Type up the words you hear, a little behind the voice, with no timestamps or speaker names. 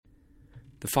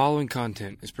The following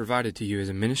content is provided to you as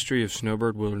a ministry of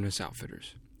Snowbird Wilderness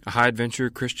Outfitters, a high-adventure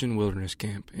Christian wilderness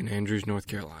camp in Andrews, North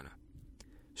Carolina.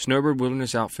 Snowbird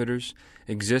Wilderness Outfitters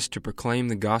exists to proclaim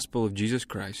the gospel of Jesus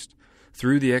Christ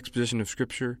through the exposition of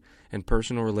Scripture and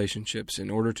personal relationships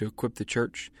in order to equip the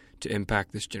church to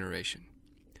impact this generation.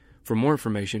 For more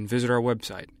information, visit our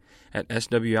website at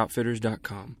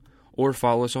swoutfitters.com or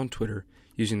follow us on Twitter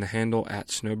using the handle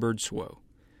 @SnowbirdSwo.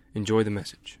 Enjoy the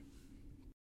message.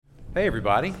 Hey,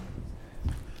 everybody.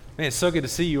 Man, it's so good to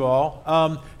see you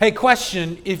all. Hey,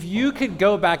 question. If you could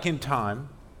go back in time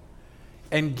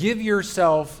and give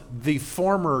yourself the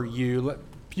former you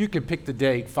could pick the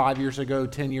date, 5 years ago,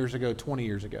 10 years ago, 20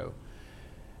 years ago,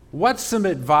 what's some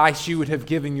advice you would have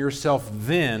given yourself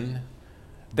then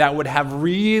that would have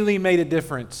really made a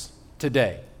difference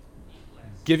today?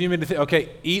 Give you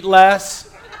okay, eat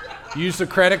less, use the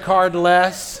credit card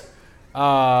less,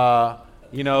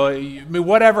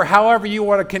 whatever, however you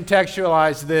want to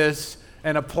contextualize this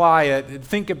and apply it,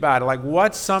 think about it. Like,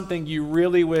 what's something you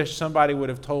really wish somebody would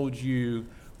have told you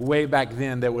way back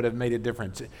then that would have made a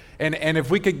difference? And if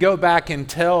we could go back and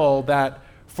tell that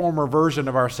former version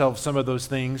of ourselves some of those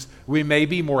things, we may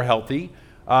be more healthy.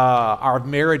 Our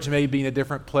marriage may be in a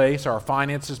different place. Our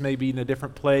finances may be in a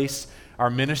different place. Our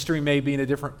ministry may be in a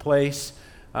different place.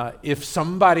 If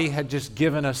somebody had just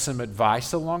given us some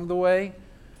advice along the way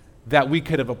that we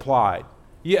could have applied.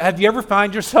 Have you ever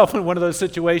find yourself in one of those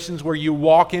situations where you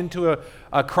walk into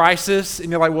a crisis and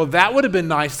you're like, well, that would have been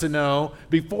nice to know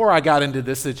before I got into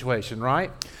this situation,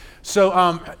 right?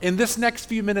 So in this next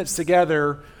few minutes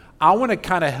together, I want to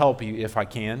kind of help you, if I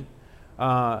can,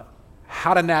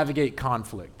 how to navigate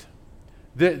conflict.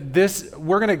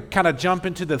 We're going to kind of jump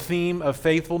into the theme of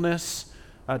faithfulness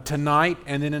tonight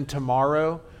and then in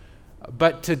tomorrow.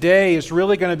 But today is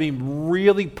really going to be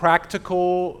really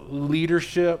practical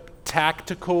leadership,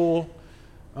 tactical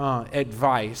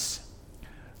advice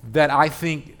that I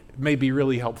think may be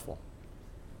really helpful.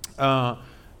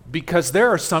 Because there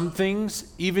are some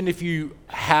things, even if you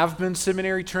have been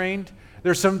seminary trained,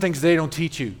 there are some things they don't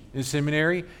teach you in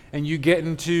seminary, and you get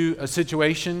into a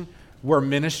situation where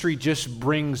ministry just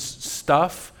brings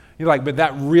stuff. You're like, but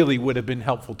that really would have been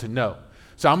helpful to know.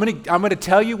 So I'm going to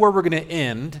tell you where we're going to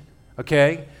end.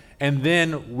 Okay? And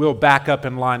then we'll back up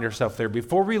and line ourselves there.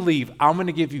 Before we leave, I'm going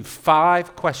to give you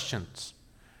 5 questions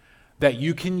that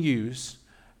you can use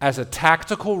as a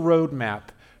tactical roadmap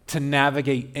to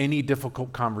navigate any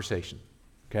difficult conversation.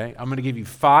 Okay? I'm going to give you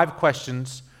 5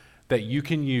 questions that you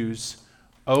can use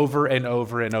over and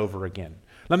over and over again.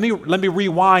 Let me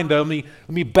rewind though. Let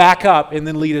me back up and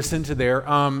then lead us into there.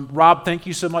 Rob, thank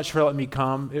you so much for letting me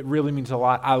come. It really means a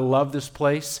lot. I love this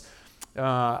place.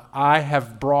 I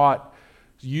have brought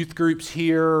youth groups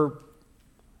here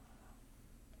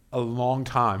a long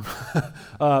time,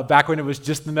 back when it was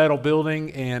just the metal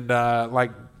building, and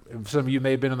like some of you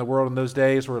may have been in the world in those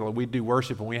days where we'd do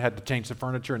worship and we had to change the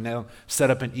furniture and now set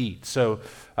up and eat. So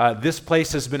this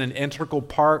place has been an integral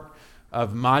part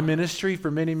of my ministry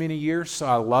for many, many years, so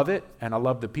I love it, and I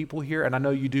love the people here, and I know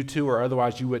you do too, or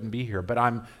otherwise you wouldn't be here. But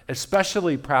I'm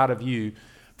especially proud of you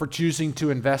for choosing to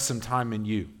invest some time in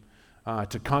you.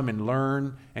 To come and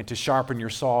learn and to sharpen your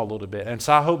saw a little bit. And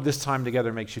so I hope this time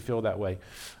together makes you feel that way.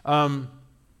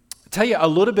 Tell you a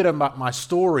little bit about my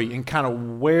story and kind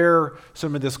of where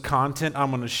some of this content I'm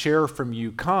going to share from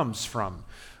you comes from,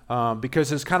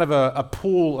 because it's kind of a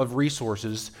pool of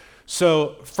resources.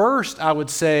 So first, I would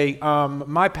say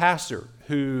my pastor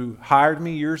who hired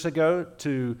me years ago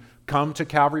to come to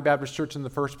Calvary Baptist Church in the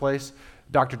first place,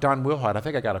 Dr. Don Wilhite. I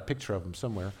think I got a picture of him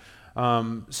somewhere.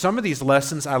 Some of these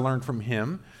lessons I learned from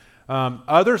him.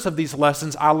 Others of these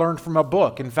lessons I learned from a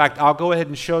book. In fact, I'll go ahead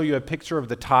and show you a picture of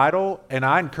the title, and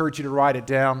I encourage you to write it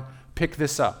down. Pick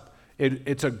this up.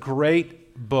 It's a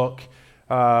great book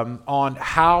on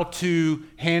how to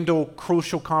handle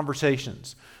crucial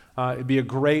conversations. It'd be a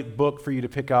great book for you to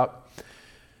pick up.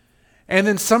 And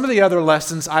then some of the other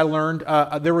lessons I learned,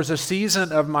 there was a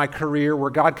season of my career where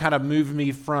God kind of moved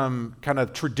me from kind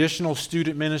of traditional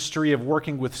student ministry of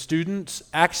working with students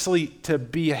actually to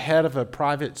be head of a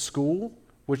private school,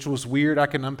 which was weird. I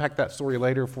can unpack that story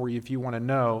later for you if you want to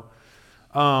know.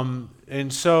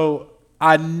 And so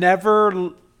I never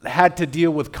had to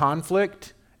deal with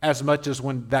conflict as much as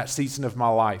when that season of my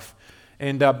life.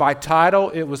 And by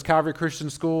title, it was Calvary Christian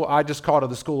School. I just called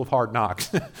it the School of Hard Knocks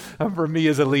for me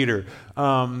as a leader.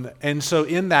 And so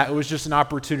in that, it was just an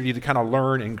opportunity to kind of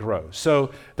learn and grow. So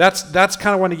that's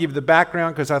kind of want to give you the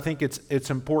background because I think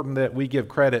it's important that we give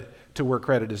credit to where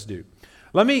credit is due.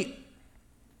 Let me,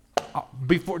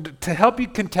 to help you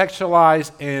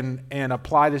contextualize and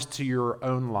apply this to your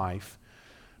own life,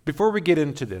 Before we get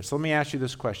into this, let me ask you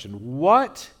this question.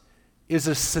 What is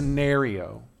a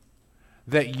scenario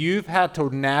that you've had to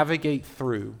navigate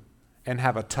through and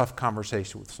have a tough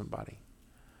conversation with somebody?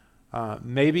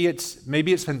 Maybe it's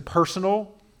been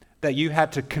personal, that you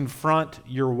had to confront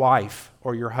your wife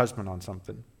or your husband on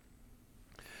something.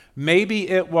 Maybe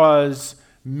it was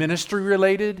ministry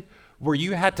related, where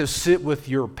you had to sit with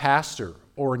your pastor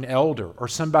or an elder or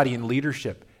somebody in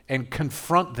leadership and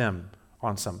confront them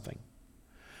on something.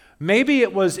 Maybe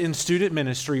it was in student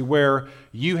ministry where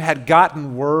you had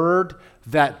gotten word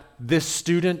that this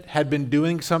student had been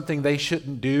doing something they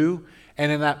shouldn't do,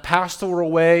 and in that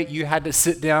pastoral way, you had to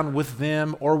sit down with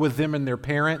them or with them and their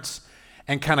parents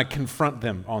and kind of confront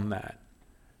them on that.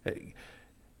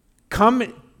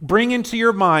 Bring into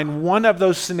your mind one of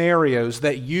those scenarios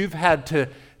that you've had to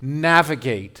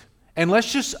navigate, and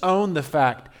let's just own the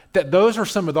fact that those are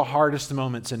some of the hardest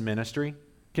moments in ministry.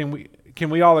 Can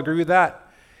we all agree with that?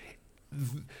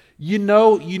 You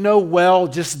know well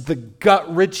just the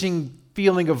gut-wrenching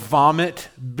feeling of vomit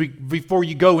before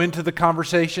you go into the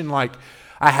conversation, like,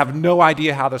 I have no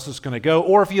idea how this is going to go.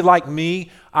 Or if you're like me,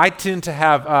 I tend to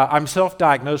have, I'm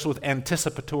self-diagnosed with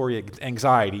anticipatory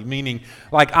anxiety, meaning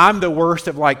like I'm the worst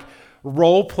at like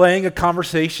role-playing a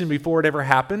conversation before it ever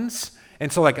happens.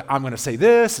 And so like, I'm going to say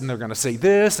this, and they're going to say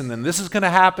this, and then this is going to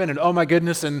happen, and oh my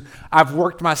goodness, and I've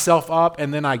worked myself up,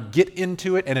 and then I get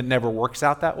into it, and it never works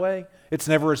out that way. It's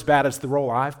never as bad as the role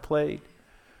I've played.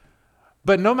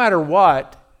 But no matter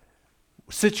what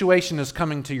situation is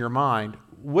coming to your mind,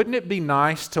 wouldn't it be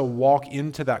nice to walk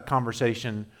into that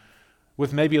conversation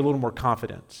with maybe a little more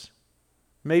confidence?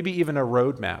 Maybe even a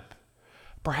roadmap.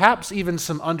 Perhaps even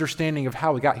some understanding of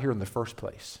how we got here in the first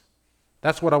place.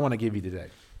 That's what I want to give you today.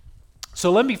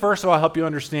 So let me first of all help you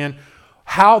understand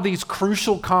how these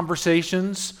crucial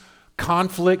conversations,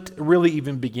 conflict really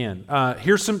even begin.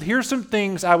 Here's some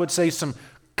things I would say, some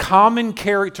common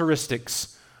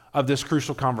characteristics of this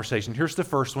crucial conversation. Here's the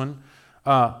first one.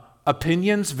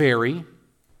 Opinions vary,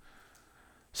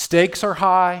 stakes are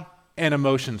high, and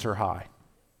emotions are high.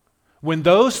 When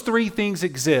those three things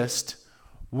exist,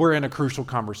 we're in a crucial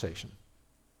conversation.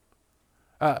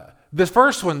 The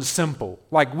first one's simple.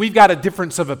 Like, we've got a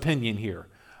difference of opinion here.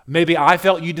 Maybe I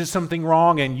felt you did something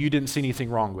wrong and you didn't see anything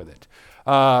wrong with it.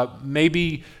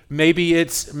 Maybe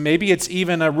it's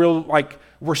even a real, like,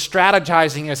 we're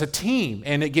strategizing as a team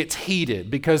and it gets heated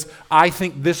because I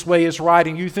think this way is right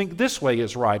and you think this way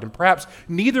is right. And perhaps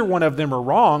neither one of them are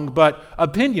wrong, but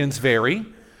opinions vary.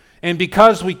 And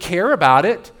because we care about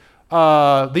it,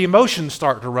 the emotions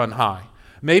start to run high.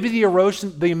 Maybe the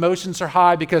emotions are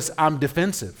high because I'm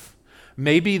defensive.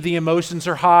 Maybe the emotions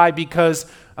are high because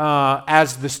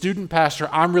as the student pastor,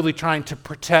 I'm really trying to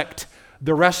protect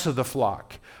the rest of the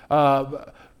flock.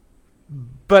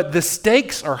 But the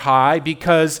stakes are high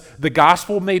because the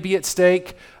gospel may be at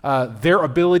stake. Their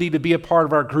ability to be a part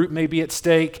of our group may be at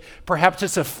stake. Perhaps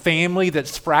it's a family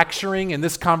that's fracturing, and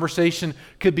this conversation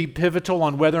could be pivotal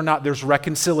on whether or not there's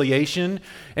reconciliation.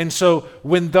 And so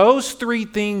when those three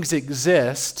things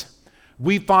exist,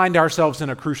 we find ourselves in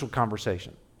a crucial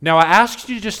conversation. Now, I asked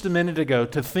you just a minute ago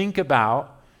to think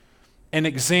about an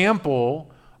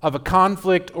example of a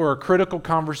conflict or a critical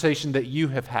conversation that you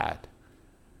have had.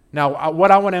 Now, what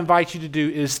I want to invite you to do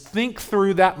is think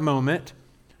through that moment.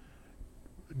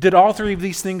 Did all three of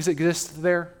these things exist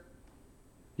there?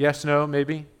 Yes, no,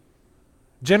 maybe?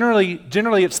 Generally,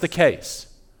 it's the case.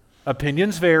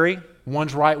 Opinions vary.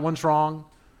 One's right, one's wrong.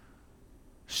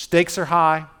 Stakes are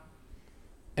high,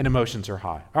 and emotions are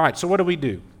high. All right, so what do we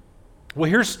do?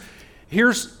 Well,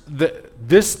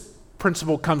 this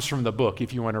principle comes from the book,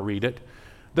 if you want to read it.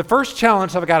 The first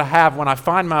challenge I've got to have when I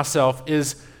find myself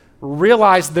is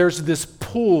realize there's this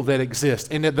pool that exists.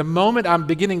 And at the moment I'm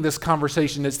beginning this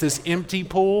conversation, it's this empty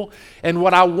pool. And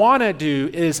what I want to do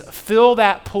is fill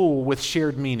that pool with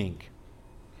shared meaning.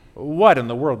 What in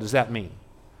the world does that mean?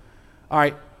 All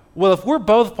right, well, if we're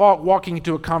both walking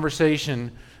into a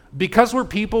conversation, because we're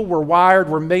people, we're wired,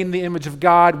 we're made in the image of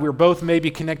God, we're both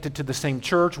maybe connected to the same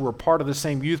church, we're part of the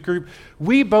same youth group,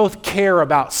 we both care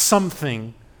about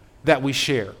something that we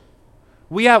share.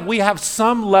 We have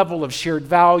some level of shared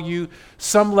value,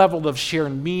 some level of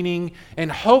shared meaning, and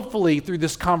hopefully through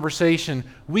this conversation,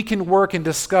 we can work and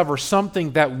discover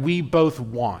something that we both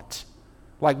want.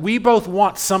 Like, we both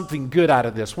want something good out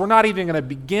of this. We're not even going to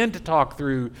begin to talk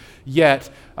through yet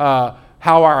how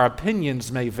our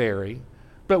opinions may vary,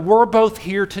 but we're both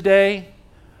here today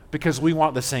because we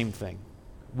want the same thing.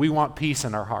 We want peace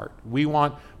in our heart. We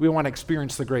want to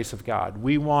experience the grace of God.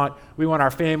 We want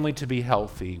our family to be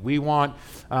healthy. We want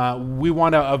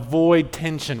to avoid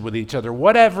tension with each other,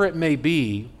 whatever it may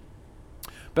be.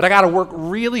 But I got to work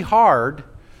really hard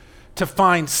to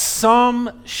find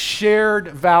some shared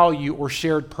value or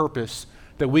shared purpose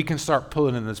that we can start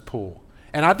pulling in this pool.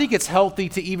 And I think it's healthy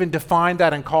to even define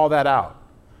that and call that out.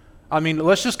 I mean,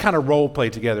 let's just kind of role play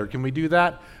together. Can we do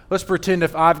that? Let's pretend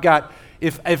if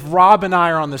Rob and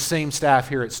I are on the same staff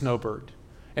here at Snowbird,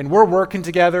 and we're working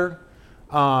together,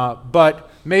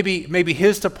 but maybe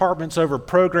his department's over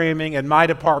programming and my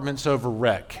department's over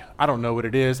rec. I don't know what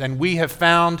it is, and we have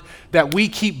found that we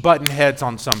keep button heads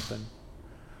on something.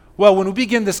 Well, when we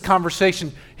begin this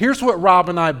conversation, here's what Rob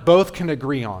and I both can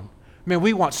agree on. Man,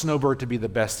 we want Snowbird to be the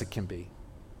best it can be.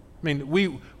 I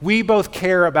mean, we both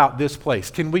care about this place.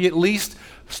 Can we at least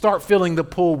start filling the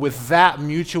pool with that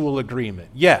mutual agreement?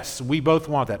 Yes, we both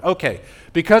want that. Okay,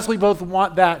 because we both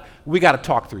want that, we got to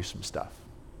talk through some stuff.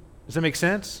 Does that make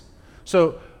sense?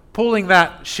 So pulling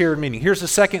that shared meaning. Here's the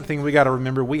second thing we got to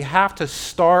remember. We have to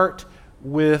start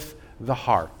with the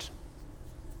heart.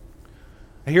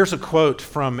 Here's a quote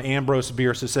from Ambrose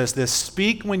Bierce that says this: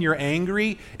 "Speak when you're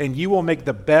angry, and you will make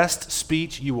the best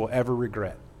speech you will ever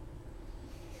regret."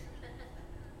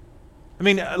 I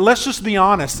mean, let's just be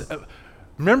honest.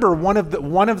 Remember, one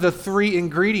of the three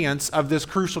ingredients of this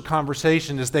crucial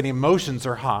conversation is that emotions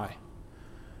are high.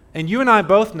 And you and I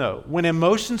both know when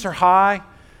emotions are high,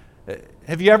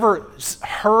 have you ever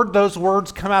heard those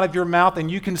words come out of your mouth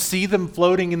and you can see them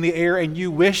floating in the air and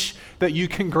you wish that you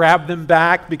can grab them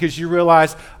back because you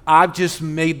realize, I've just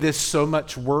made this so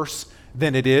much worse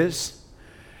than it is?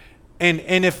 And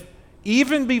if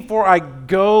even before I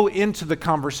go into the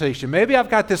conversation, maybe I've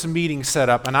got this meeting set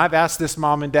up and I've asked this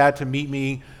mom and dad to meet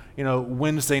me,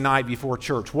 Wednesday night before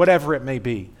church, whatever it may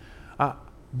be.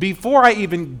 Before I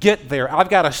even get there, I've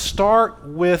got to start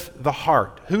with the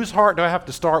heart. Whose heart do I have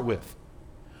to start with?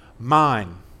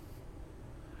 Mine.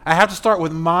 I have to start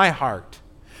with my heart.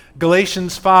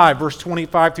 Galatians 5, verse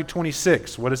 25 through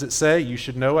 26. What does it say? You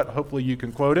should know it. Hopefully you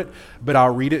can quote it, but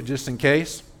I'll read it just in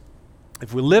case.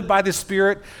 If we live by the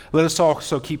Spirit, let us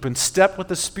also keep in step with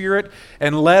the Spirit,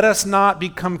 and let us not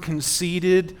become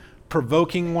conceited,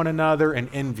 provoking one another and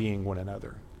envying one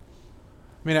another.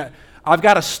 I mean, I've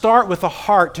got to start with the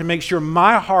heart to make sure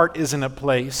my heart is in a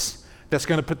place that's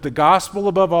going to put the gospel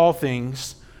above all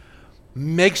things,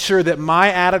 make sure that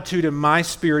my attitude and my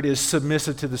spirit is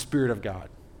submissive to the Spirit of God.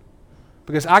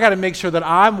 Because I got to make sure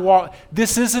that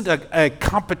this isn't a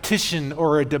competition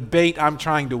or a debate I'm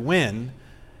trying to win.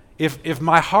 If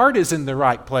my heart is in the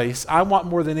right place, I want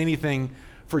more than anything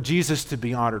for Jesus to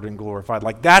be honored and glorified.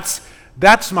 Like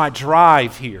that's my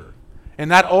drive here. And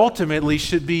that ultimately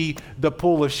should be the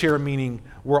pool of shared meaning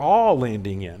we're all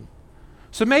landing in.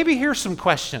 So maybe here's some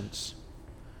questions.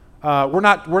 We're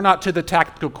not to the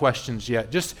tactical questions yet.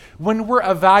 Just when we're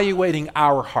evaluating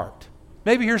our heart,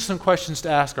 maybe here's some questions to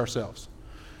ask ourselves.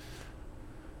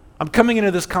 I'm coming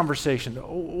into this conversation.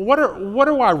 What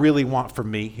do I really want from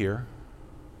me here?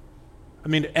 I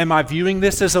mean, am I viewing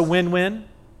this as a win-win?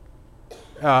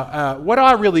 What do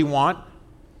I really want?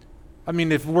 I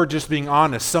mean, if we're just being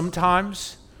honest,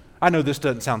 sometimes, I know this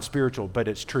doesn't sound spiritual, but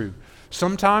it's true.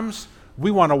 Sometimes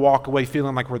we want to walk away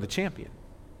feeling like we're the champion.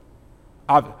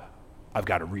 I've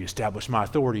got to reestablish my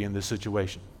authority in this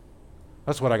situation.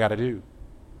 That's what I got to do.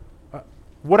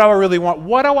 What do I really want?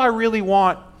 What do I really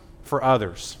want for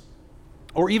others?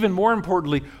 Or even more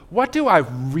importantly, what do I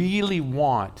really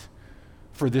want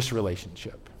for this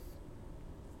relationship?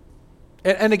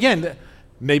 And again,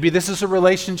 maybe this is a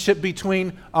relationship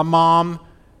between a mom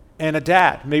and a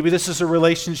dad. Maybe this is a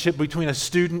relationship between a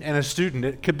student and a student.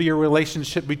 It could be a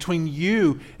relationship between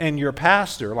you and your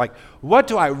pastor. Like, what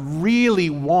do I really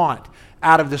want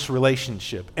out of this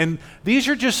relationship? And these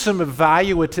are just some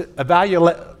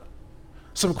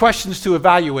some questions to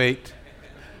evaluate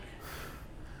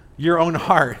your own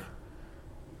heart.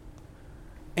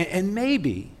 And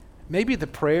maybe the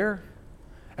prayer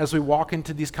as we walk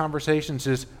into these conversations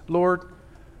is, Lord,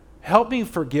 help me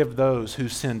forgive those who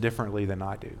sin differently than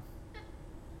I do.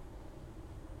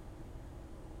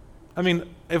 I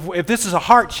mean, if this is a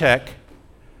heart check,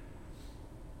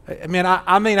 I mean,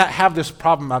 I may not have this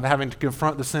problem of having to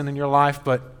confront the sin in your life,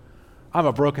 but I'm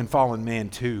a broken, fallen man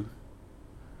too.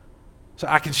 So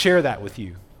I can share that with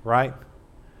you, right?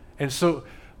 And so,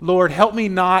 Lord, help me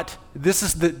not,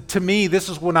 to me, this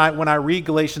is when I read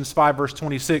Galatians 5, verse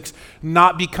 26,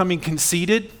 not becoming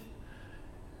conceited.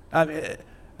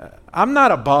 I'm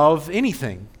not above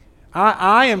anything.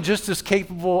 I am just as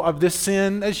capable of this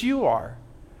sin as you are.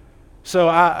 So,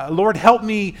 Lord, help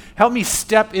me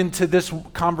step into this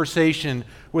conversation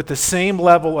with the same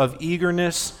level of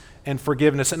eagerness and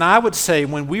forgiveness. And I would say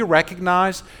when we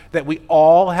recognize that we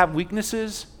all have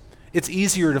weaknesses, it's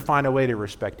easier to find a way to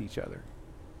respect each other.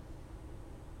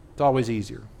 It's always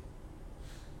easier.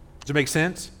 Does it make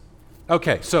sense?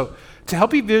 Okay, so to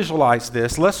help you visualize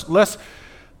this,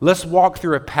 let's walk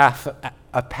through a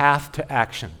path to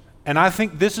action. And I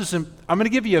think I'm going to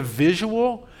give you a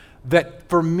visual that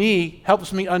for me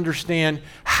helps me understand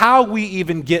how we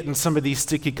even get in some of these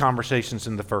sticky conversations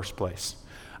in the first place.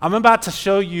 I'm about to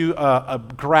show you a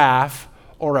graph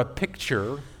or a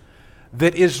picture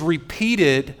that is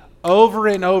repeated over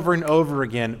and over and over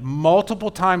again, multiple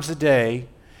times a day,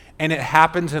 and it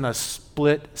happens in a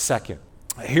split second.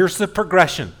 Here's the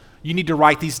progression. You need to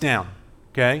write these down,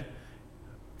 okay?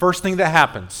 First thing that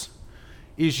happens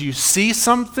is you see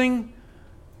something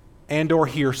and or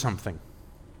hear something.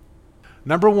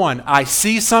 Number one, I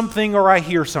see something or I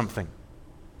hear something.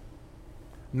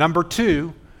 Number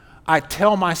two, I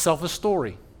tell myself a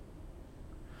story.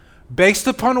 Based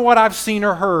upon what I've seen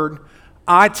or heard,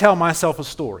 I tell myself a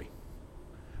story.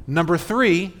 Number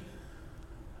three,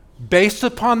 based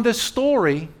upon this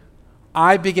story,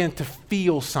 I begin to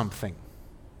feel something.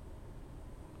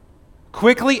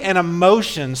 Quickly, an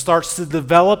emotion starts to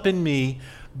develop in me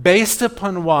based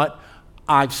upon what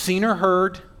I've seen or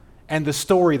heard and the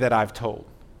story that I've told.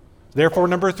 Therefore,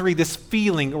 number three, this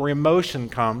feeling or emotion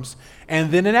comes,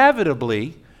 and then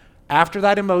inevitably, after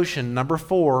that emotion, number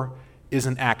four is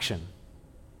an action.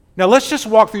 Now, let's just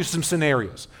walk through some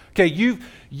scenarios. Okay,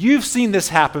 you've seen this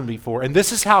happen before, and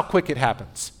this is how quick it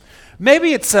happens.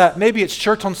 Maybe it's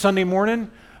church on Sunday morning,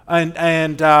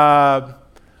 and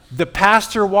the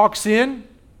pastor walks in.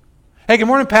 Hey, good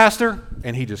morning, pastor,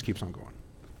 and he just keeps on going.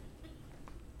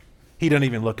 He doesn't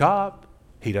even look up.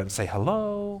 He doesn't say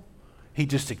hello. He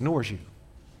just ignores you.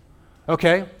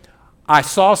 Okay, I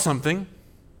saw something.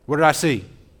 What did I see?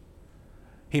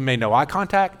 He made no eye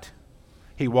contact.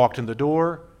 He walked in the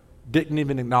door, didn't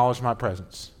even acknowledge my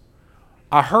presence.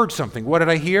 I heard something. What did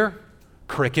I hear?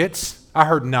 Crickets. I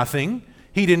heard nothing.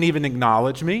 He didn't even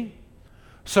acknowledge me.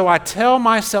 So I tell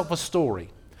myself a story.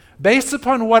 Based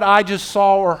upon what I just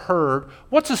saw or heard,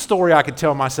 what's a story I could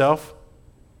tell myself?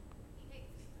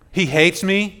 He hates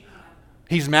me.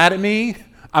 He's mad at me.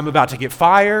 I'm about to get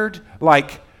fired.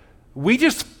 Like, we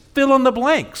just fill in the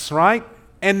blanks, right?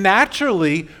 And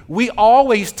naturally, we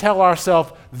always tell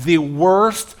ourselves the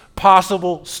worst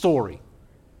possible story.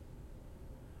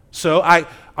 So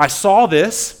I saw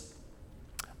this.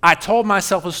 I told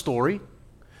myself a story.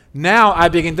 Now I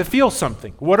begin to feel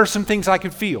something. What are some things I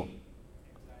could feel?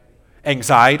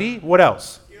 Anxiety. What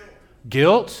else?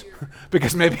 Guilt.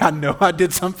 Because maybe I know I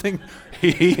did something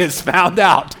he has found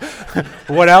out.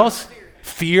 What else?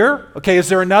 Fear. Okay, is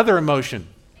there another emotion?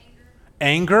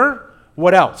 Anger.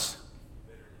 What else?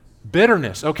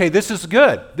 Bitterness. Okay, this is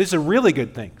good. These are really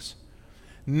good things.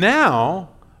 Now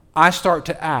I start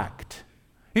to act.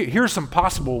 Here's some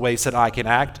possible ways that I can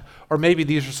act, or maybe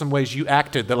these are some ways you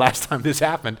acted the last time this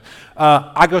happened.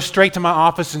 I go straight to my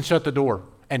office and shut the door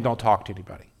and don't talk to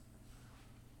anybody.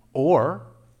 Or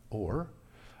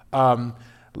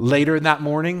later in that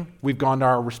morning, we've gone to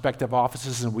our respective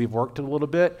offices and we've worked a little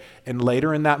bit, and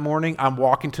later in that morning, I'm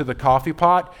walking to the coffee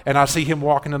pot and I see him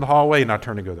walking in the hallway and I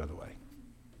turn and go the other way.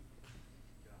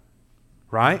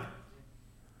 Right?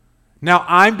 Now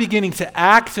I'm beginning to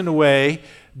act in a way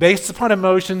based upon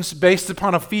emotions, based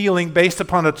upon a feeling, based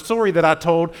upon a story that I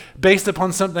told, based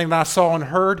upon something that I saw and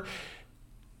heard.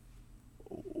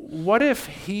 What if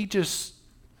he just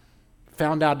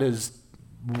found out his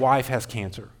wife has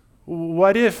cancer?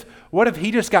 What if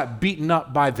he just got beaten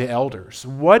up by the elders?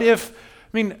 I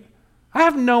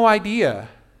have no idea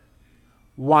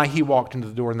why he walked into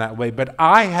the door in that way, but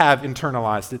I have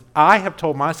internalized it. I have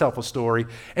told myself a story,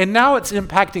 and now it's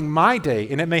impacting my day,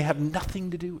 and it may have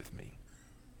nothing to do with me.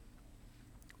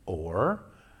 Or,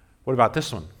 what about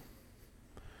this one?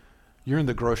 You're in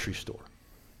the grocery store,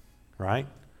 right?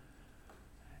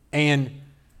 And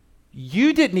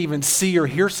you didn't even see or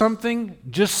hear something,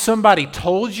 just somebody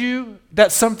told you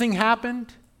that something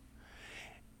happened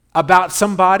about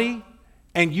somebody,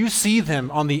 and you see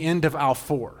them on the end of aisle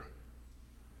 4.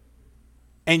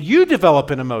 And you develop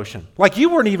an emotion, like you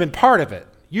weren't even part of it.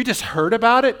 You just heard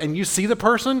about it, and you see the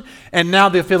person, and now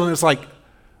the feeling is like,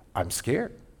 I'm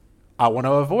scared. I want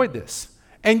to avoid this.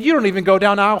 And you don't even go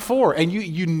down aisle 4, and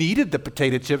you needed the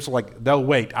potato chips. Like, no,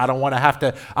 wait, I don't want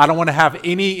to have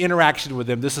any interaction with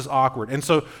them. This is awkward. And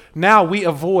so now we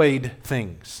avoid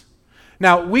things.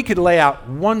 Now we could lay out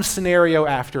one scenario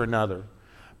after another,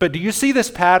 but do you see this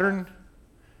pattern?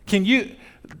 Can you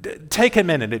take a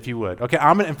minute, if you would? Okay,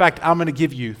 I'm going to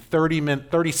give you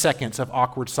 30 seconds of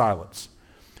awkward silence.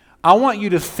 I want you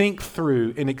to think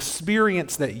through an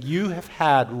experience that you have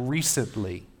had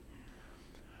recently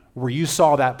where you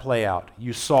saw that play out.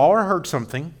 You saw or heard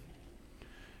something,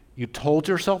 You told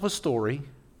yourself a story,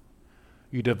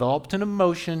 you developed an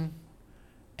emotion,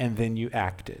 and then you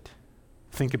acted.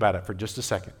 Think about it for just a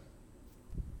second.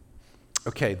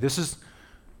 Okay, this is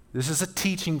a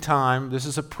teaching time. This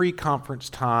is a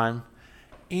pre-conference time.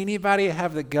 Anybody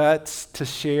have the guts to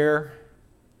share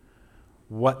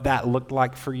what that looked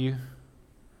like for you?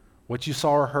 What you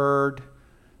saw or heard,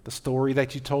 the story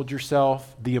that you told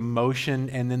yourself, the emotion,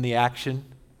 and then the action?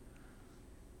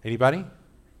 Anybody?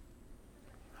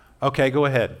 Okay, go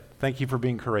ahead. Thank you for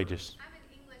being courageous. I'm an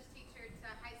English teacher to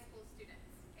high school students,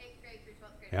 8th grade through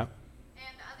 12th grade. Yeah.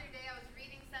 And the other day I was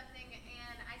reading something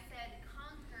and I said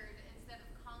Concord instead of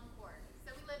Concord.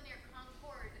 So we live near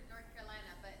Concord, North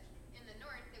Carolina, but in the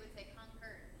north they would say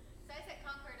Concord. So I said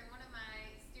Concord and one of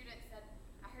my students said,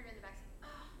 I heard in the back, say,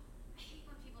 oh, I hate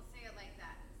when people say it like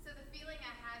that. So the feeling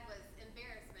I had was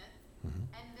embarrassment.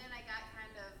 And then I got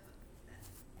kind of,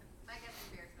 I guess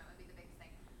embarrassment would be the biggest thing.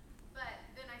 But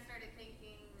then I started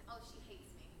thinking, oh, she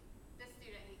hates me. This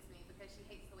student hates me because she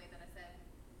hates the way that I said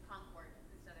Concord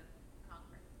instead of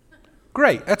Concord.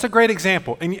 Great. That's a great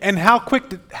example. And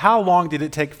how long did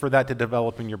it take for that to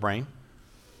develop in your brain?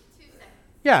 2 seconds.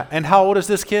 Yeah. And how old is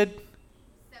this kid?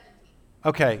 17.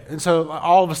 Okay. And so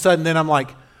all of a sudden then I'm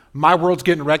like, my world's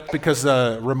getting wrecked because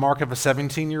the remark of a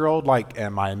 17-year-old, like,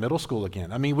 am I in middle school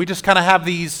again? I mean, we just kind of have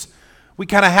these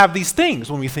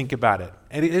things when we think about it.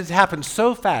 And it happens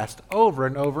so fast over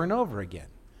and over and over again.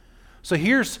 So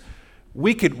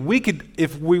we could,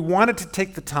 if we wanted to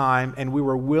take the time and we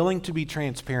were willing to be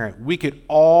transparent, we could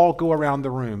all go around the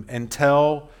room and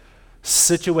tell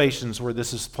situations where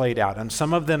this is played out. And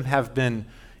some of them have been,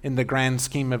 in the grand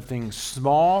scheme of things,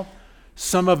 small.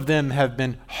 Some of them have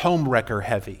been homewrecker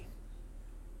heavy.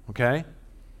 Okay?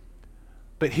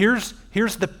 But here's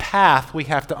the path we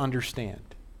have to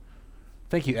understand.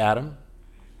 Thank you, Adam.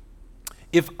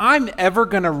 If I'm ever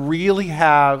going to really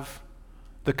have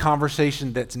the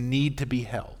conversation that's need to be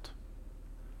held,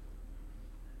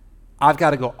 I've got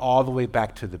to go all the way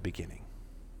back to the beginning.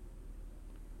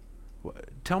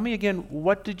 Tell me again,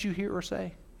 what did you hear or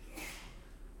say?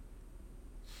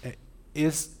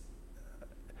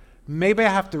 Maybe I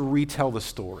have to retell the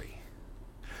story.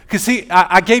 Because see,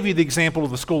 I gave you the example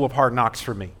of the School of Hard Knocks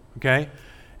for me, okay?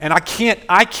 And I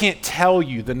can't tell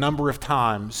you the number of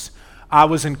times I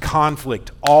was in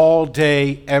conflict all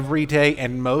day, every day,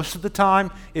 and most of the time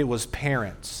it was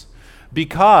parents.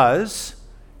 Because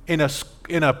in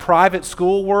a private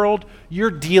school world, you're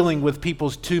dealing with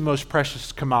people's two most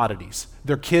precious commodities,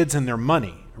 their kids and their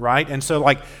money, right? And so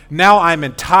like now I'm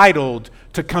entitled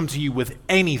to come to you with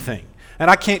anything. And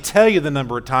I can't tell you the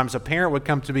number of times a parent would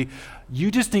come to me,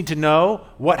 you just need to know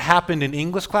what happened in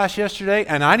English class yesterday,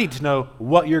 and I need to know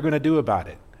what you're going to do about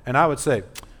it. And I would say,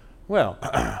 well,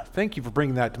 thank you for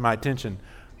bringing that to my attention.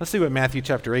 Let's see what Matthew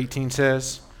chapter 18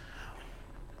 says.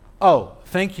 Oh,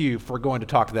 thank you for going to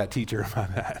talk to that teacher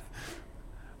about that.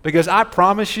 Because I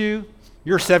promise you,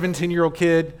 your 17-year-old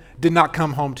kid did not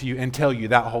come home to you and tell you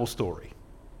that whole story.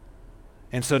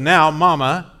 And so now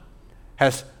mama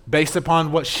has, based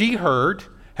upon what she heard,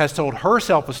 has told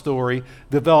herself a story,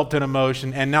 developed an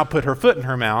emotion, and now put her foot in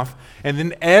her mouth. And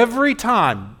then every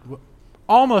time,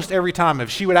 almost every time, if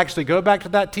she would actually go back to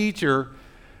that teacher,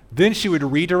 then she would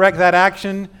redirect that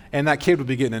action, and that kid would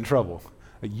be getting in trouble.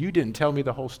 You didn't tell me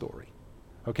the whole story.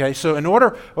 Okay, so in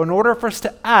order for us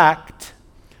to act,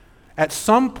 at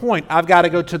some point I've got to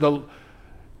go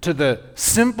to the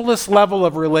simplest level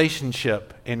of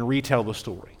relationship and retell the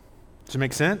story. Does it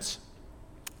make sense?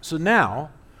 So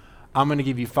now I'm going to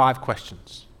give you 5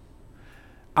 questions.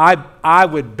 I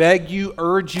would beg you,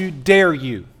 urge you, dare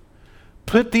you.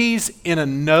 Put these in a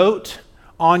note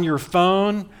on your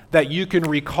phone that you can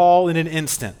recall in an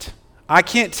instant. I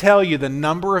can't tell you the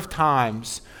number of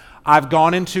times I've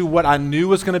gone into what I knew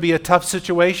was going to be a tough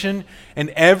situation, and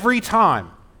every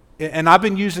time, and I've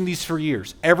been using these for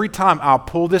years, every time I'll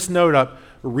pull this note up,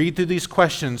 read through these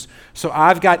questions, so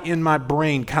I've got in my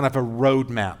brain kind of a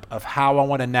roadmap of how I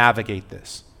want to navigate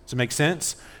this. Does it make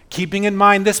sense? Keeping in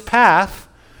mind this path,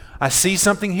 I see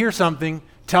something, hear something,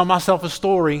 tell myself a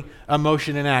story,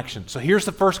 emotion, and action. So here's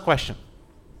the first question.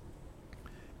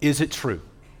 Is it true?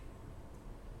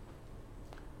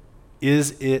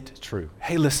 Is it true?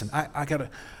 Hey, listen,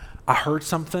 I heard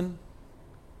something.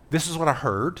 This is what I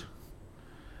heard.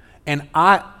 And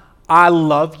I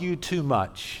love you too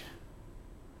much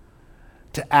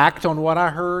to act on what I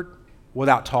heard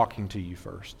without talking to you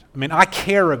first. I mean, I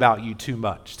care about you too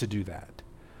much to do that.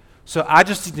 So I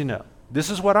just need to know, this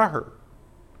is what I heard.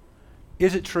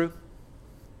 Is it true?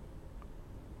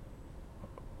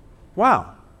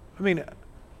 Wow. I mean,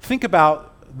 think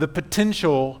about the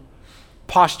potential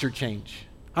posture change.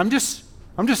 I'm just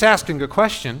I'm just asking a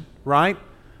question, right?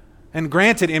 And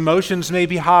granted, emotions may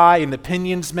be high and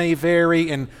opinions may vary,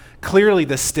 and clearly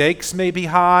the stakes may be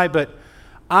high, but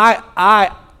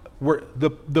we're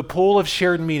the pool of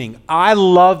shared meaning. I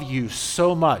love you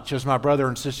so much as my brother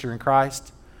and sister in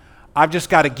Christ. I've just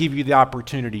got to give you the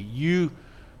opportunity. You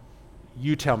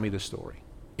tell me the story.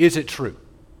 Is it true?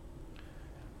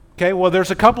 Okay, well,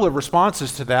 there's a couple of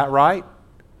responses to that, right?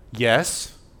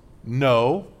 Yes,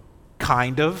 no,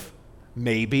 kind of,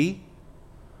 maybe.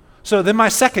 So then my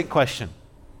second question,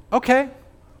 okay,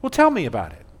 well, tell me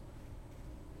about it.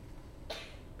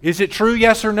 Is it true,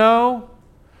 yes or no?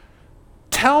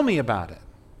 Tell me about it.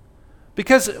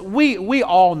 Because we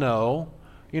all know,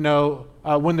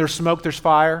 when there's smoke, there's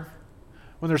fire.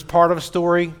 When there's part of a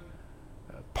story,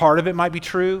 part of it might be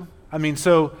true.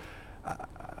 So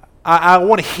I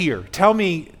want to hear. Tell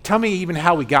me even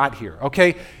how we got here,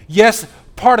 okay? Yes,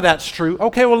 part of that's true.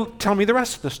 Okay, well, tell me the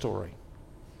rest of the story.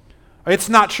 It's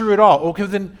not true at all. Okay,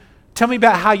 then tell me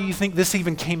about how you think this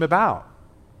even came about.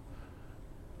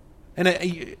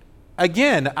 And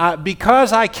again,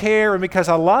 because I care and because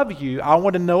I love you, I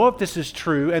want to know if this is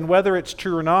true, and whether it's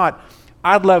true or not,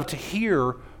 I'd love to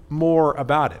hear more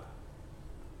about it.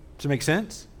 Does it make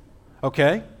sense?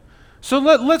 Okay. So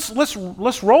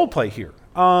let's role play here.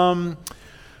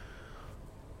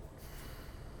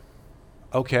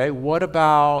 Okay, what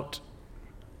about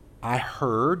I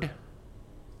heard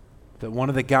that one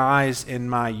of the guys in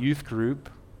my youth group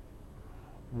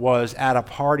was at a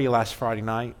party last Friday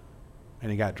night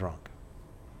and he got drunk.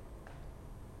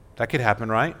 That could happen,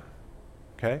 right?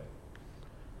 Okay.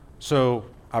 So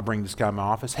I bring this guy in my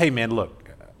office. Hey, man,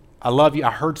 look, I love you. I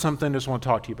heard something. Just want to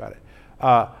talk to you about it.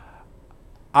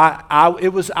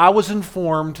 I was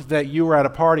informed that you were at a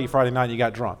party Friday night and you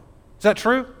got drunk. Is that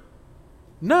true?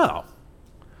 No.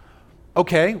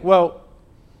 Okay, well,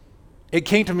 it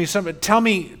came to me. Tell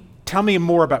me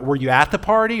more about, were you at the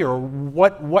party, or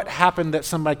what happened that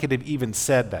somebody could have even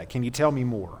said that? Can you tell me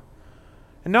more?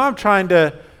 And now I'm trying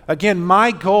to, again,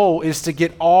 my goal is to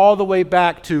get all the way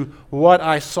back to what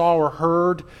I saw or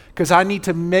heard, because I need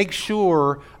to make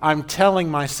sure I'm telling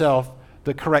myself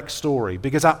the correct story,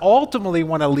 because I ultimately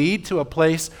want to lead to a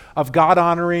place of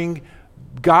God-honoring,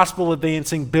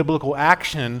 gospel-advancing, biblical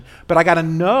action, but I got to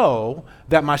know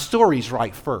that my story's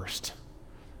right first.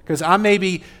 Because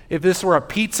if this were a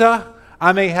pizza,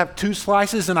 I may have 2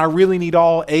 slices and I really need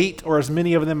all 8 or as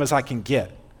many of them as I can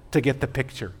get to get the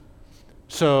picture.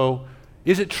 So,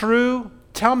 is it true?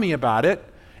 Tell me about it.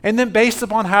 And then based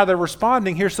upon how they're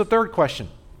responding, here's the third question.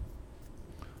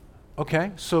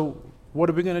 Okay, so what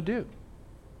are we going to do?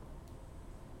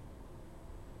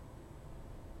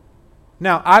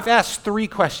 Now, I've asked 3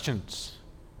 questions.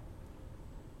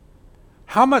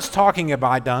 How much talking have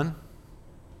I done?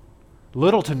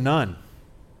 Little to none.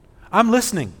 I'm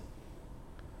listening.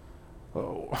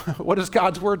 Oh, what does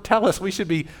God's word tell us? We should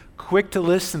be quick to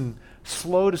listen,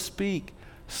 slow to speak,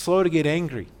 slow to get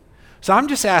angry. So I'm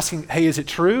just asking, hey, is it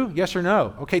true? Yes or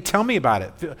no? Okay, tell me about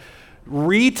it.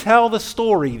 Retell the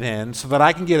story then so that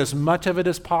I can get as much of it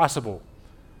as possible.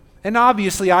 And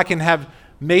obviously I can have,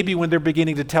 maybe when they're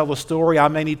beginning to tell the story, I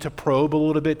may need to probe a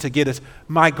little bit to get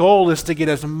my goal is to get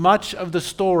as much of the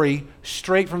story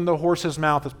straight from the horse's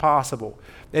mouth as possible.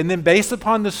 And then based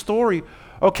upon the story,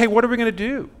 okay, what are we going to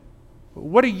do?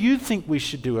 What do you think we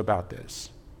should do about this?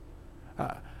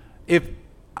 If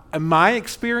my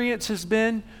experience has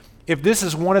been, if this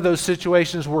is one of those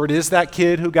situations where it is that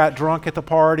kid who got drunk at the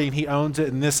party and he owns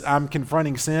it and I'm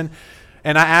confronting sin,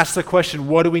 and I ask the question,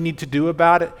 what do we need to do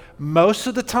about it? Most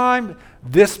of the time,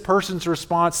 this person's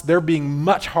response, they're being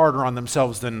much harder on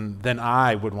themselves than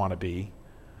I would want to be.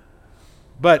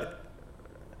 But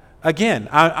again,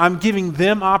 I'm giving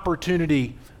them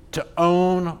opportunity to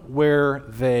own where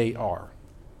they are.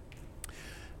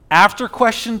 After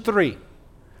question 3,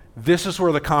 this is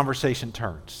where the conversation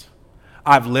turns.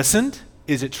 I've listened.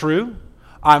 Is it true?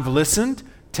 I've listened.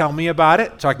 Tell me about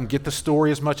it so I can get the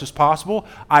story as much as possible.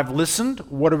 I've listened.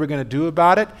 What are we going to do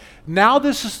about it? Now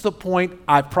this is the point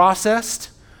I've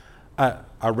processed. I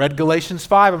read Galatians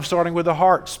 5. I'm starting with the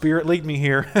heart. Spirit lead me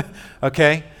here.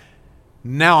 Okay?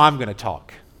 Now I'm going to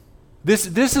talk. This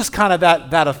is kind of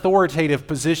that authoritative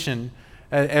position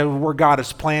where God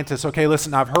has planted us. Okay,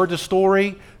 listen, I've heard the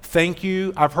story. Thank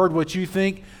you. I've heard what you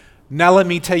think. Now let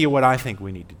me tell you what I think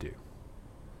we need to do.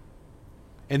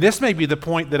 And this may be the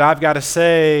point that I've got to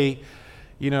say,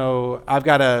 I've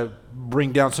got to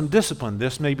bring down some discipline.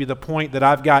 This may be the point that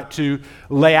I've got to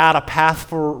lay out a path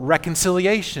for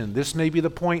reconciliation. This may be the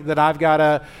point that I've got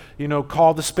to,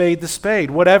 call the spade the spade.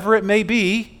 Whatever it may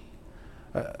be,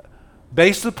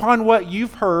 based upon what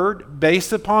you've heard,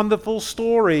 based upon the full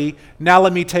story, now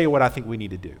let me tell you what I think we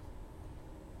need to do.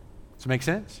 Does it make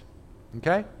sense?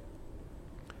 Okay?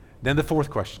 Then the fourth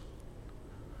question.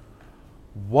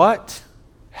 What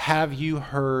have you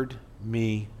heard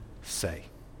me say?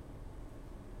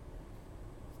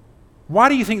 Why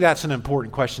do you think that's an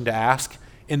important question to ask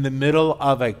in the middle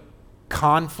of a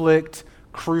conflict,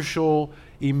 crucial,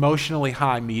 emotionally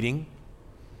high meeting?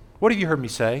 What have you heard me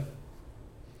say?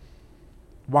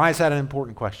 Why is that an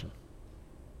important question?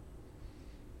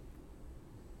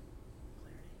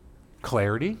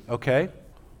 Clarity, okay.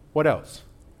 What else?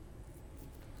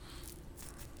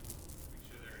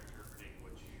 Make sure they're interpreting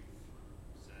what you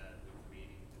said with the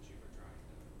meaning that you were trying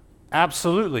to.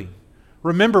 Absolutely.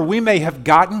 Remember, we may have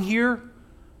gotten here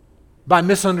by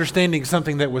misunderstanding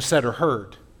something that was said or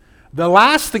heard. The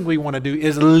last thing we want to do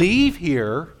is leave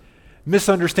here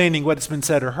misunderstanding what's been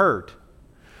said or heard.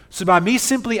 So by me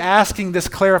simply asking this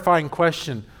clarifying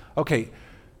question, okay,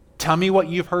 tell me what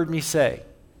you've heard me say.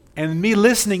 And me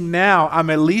listening now,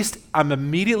 I'm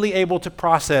immediately able to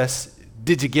process,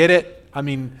 did you get it? I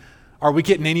mean, are we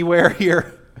getting anywhere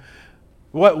here?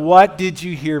 What did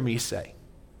you hear me say?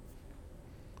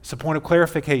 It's a point of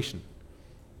clarification.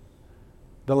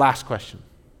 The last question.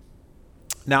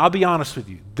 Now, I'll be honest with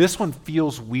you. This one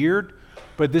feels weird,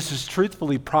 but this is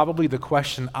truthfully probably the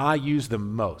question I use the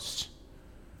most.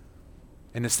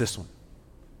 And it's this one.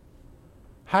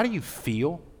 How do you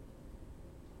feel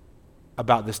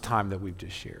about this time that we've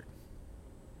just shared?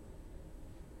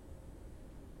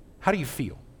 How do you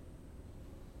feel?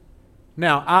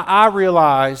 Now, I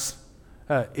realize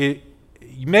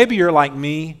maybe you're like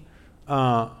me.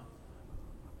 I'm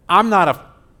not a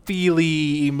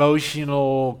feely,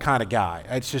 emotional kind of guy.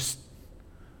 It's just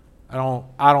I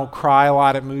don't cry a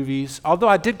lot at movies. Although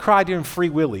I did cry during Free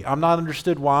Willy. I'm not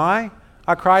understood why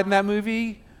I cried in that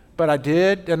movie, but I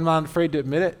did, and I'm not afraid to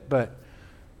admit it. But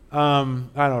I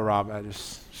know, Rob.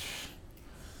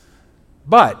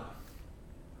 But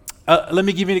let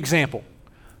me give you an example.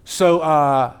 So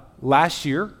last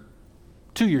year,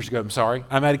 2 years ago,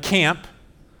 I'm at a camp,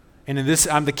 and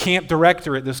I'm the camp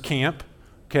director at this camp.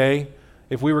 Okay,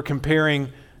 if we were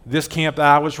comparing this camp that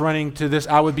I was running to this,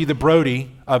 I would be the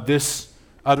Brody of this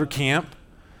other camp.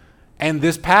 And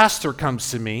this pastor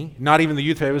comes to me, not even the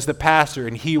youth, it was the pastor,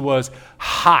 and he was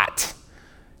hot.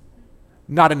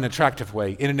 Not in an attractive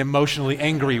way, in an emotionally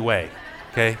angry way.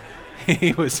 Okay?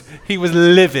 He was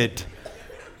livid.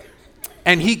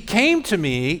 And he came to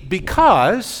me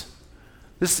because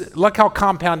look how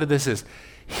compounded this is.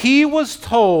 He was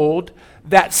told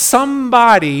that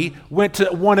somebody went to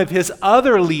one of his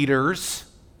other leaders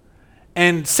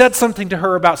and said something to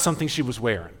her about something she was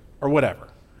wearing or whatever.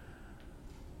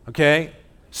 Okay?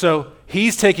 So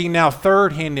he's taking now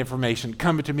third-hand information,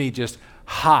 coming to me just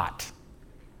hot,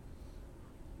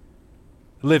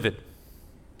 livid.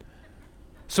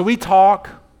 So we talk,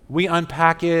 we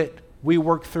unpack it, we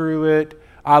work through it.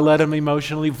 I let him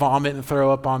emotionally vomit and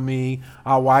throw up on me.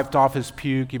 I wiped off his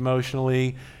puke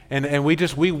emotionally. And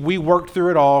we worked through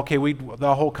it all, okay,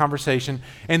 the whole conversation.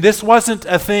 And this wasn't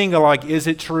a thing of like, is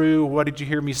it true? What did you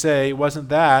hear me say? It wasn't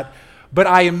that. But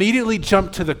I immediately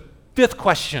jumped to the fifth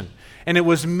question. And it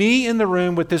was me in the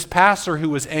room with this pastor who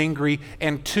was angry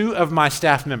and two of my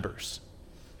staff members.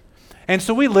 And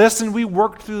so we listened, we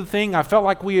worked through the thing. I felt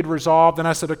like we had resolved. And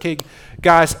I said, okay,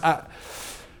 guys, I'm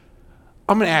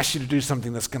going to ask you to do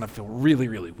something that's going to feel really,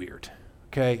 really weird.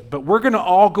 Okay? But we're going to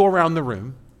all go around the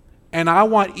room. And I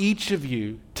want each of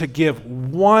you to give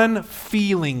one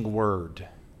feeling word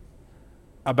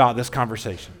about this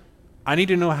conversation. I need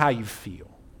to know how you feel.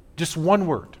 Just one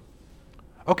word.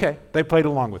 Okay, they played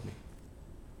along with me.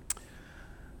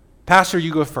 Pastor,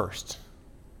 you go first.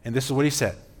 And this is what he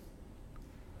said.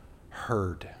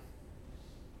 Heard.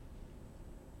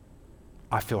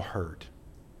 I feel heard.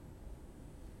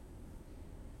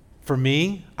 For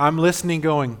me, I'm listening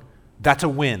going, that's a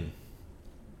win.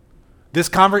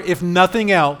 If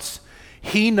nothing else,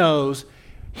 he knows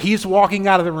he's walking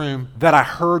out of the room that I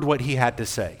heard what he had to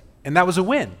say. And that was a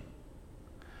win.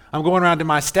 I'm going around to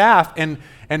my staff, and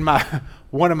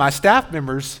one of my staff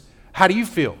members, how do you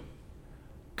feel?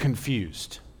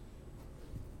 Confused.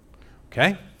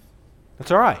 Okay?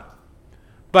 That's all right.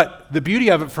 But the beauty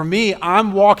of it for me,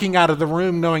 I'm walking out of the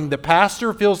room knowing the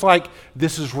pastor feels like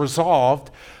this is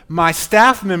resolved. My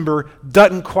staff member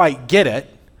doesn't quite get it.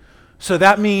 So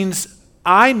that means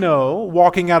I know,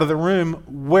 walking out of the room,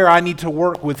 where I need to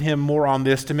work with him more on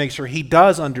this to make sure he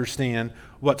does understand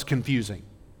what's confusing.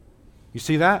 You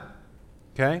see that?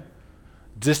 Okay?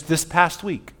 Just this past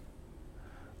week,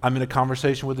 I'm in a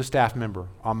conversation with a staff member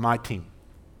on my team,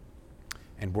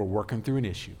 and we're working through an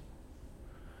issue.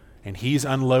 and he's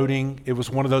unloading. It was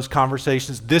one of those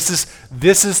conversations. This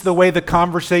is the way the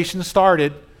conversation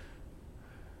started.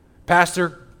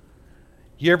 Pastor,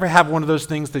 you ever have one of those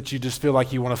things that you just feel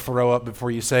like you want to throw up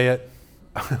before you say it?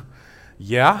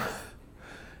 Yeah.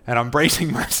 And I'm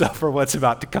bracing myself for what's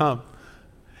about to come.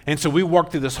 And so we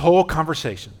walked through this whole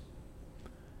conversation.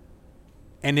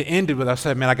 And it ended with, I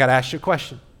said, man, I got to ask you a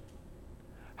question.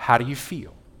 How do you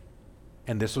feel?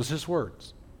 And this was his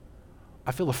words.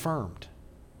 I feel affirmed.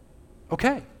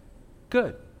 Okay,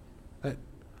 good.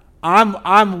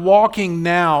 I'm walking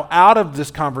now out of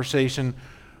this conversation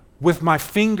with my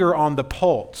finger on the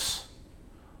pulse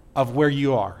of where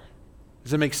you are.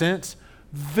 Does that make sense?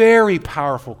 Very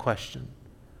powerful question.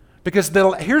 Because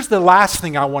here's the last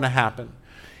thing I want to happen.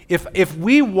 If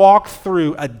we walk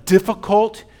through a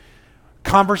difficult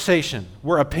conversation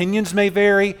where opinions may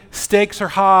vary, stakes are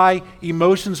high,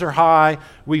 emotions are high,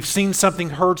 we've seen something,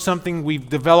 heard something, we've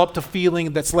developed a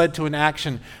feeling that's led to an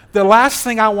action. The last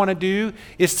thing I want to do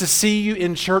is to see you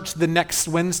in church the next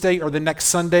Wednesday or the next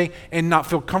Sunday and not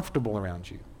feel comfortable around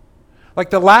you.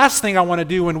 Like the last thing I want to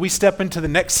do when we step into the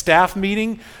next staff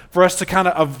meeting for us to kind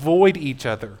of avoid each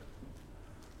other.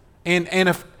 And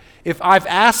if I've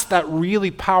asked that really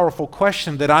powerful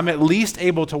question, that I'm at least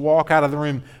able to walk out of the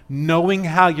room knowing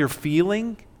how you're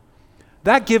feeling,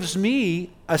 that gives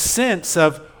me a sense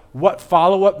of what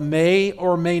follow-up may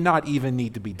or may not even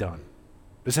need to be done.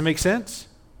 Does that make sense?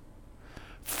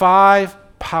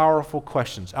 5 powerful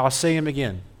questions. I'll say them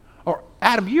again. Or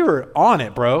Adam, you're on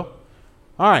it, bro.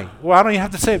 All right. Well, I don't even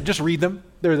have to say it. Just read them.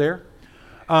 They're there.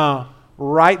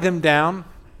 Write them down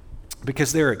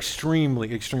because they're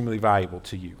extremely, extremely valuable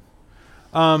to you.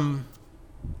 Do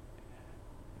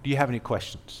you have any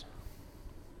questions?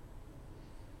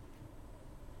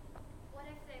 What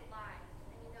if they lie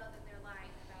and you know that they're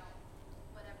lying about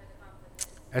whatever the conflict is?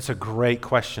 That's a great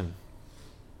question.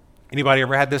 Anybody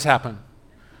ever had this happen?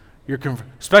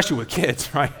 Especially with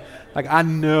kids, right? Like, I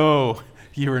know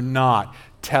you are not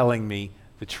telling me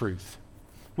the truth.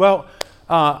 Well,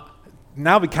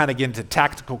 now we kind of get into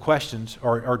tactical questions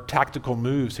or tactical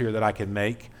moves here that I can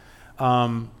make.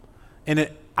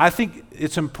 I think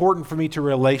it's important for me to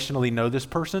relationally know this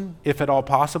person, if at all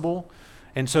possible.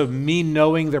 And so me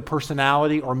knowing their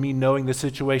personality or me knowing the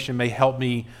situation may help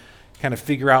me kind of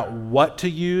figure out what to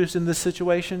use in this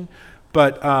situation.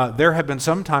 But there have been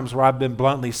some times where I've been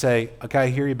bluntly say, okay, I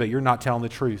hear you, but you're not telling the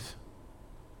truth.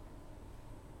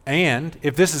 And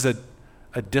if this is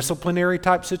a disciplinary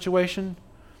type situation,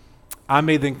 I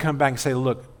may then come back and say,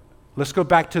 look, let's go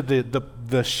back to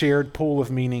the shared pool of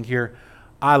meaning here.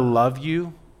 I love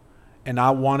you, and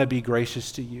I want to be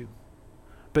gracious to you.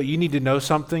 But you need to know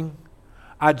something.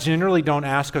 I generally don't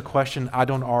ask a question I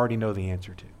don't already know the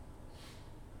answer to.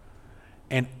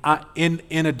 And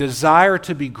in a desire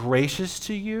to be gracious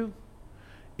to you,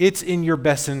 it's in your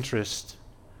best interest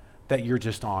that you're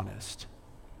just honest.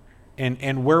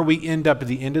 And where we end up at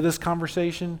the end of this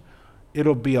conversation,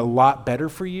 it'll be a lot better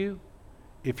for you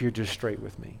if you're just straight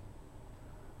with me.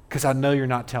 Because I know you're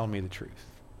not telling me the truth.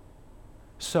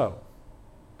 So,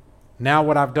 now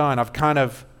what I've done,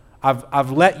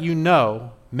 I've let you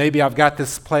know, maybe I've got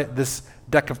this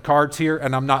deck of cards here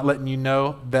and I'm not letting you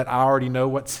know that I already know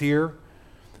what's here.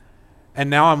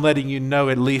 And now I'm letting you know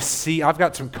at least, see, I've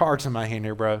got some cards in my hand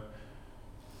here, bro.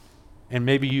 And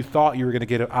maybe you thought you were going to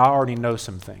get it. I already know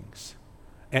some things.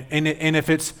 And if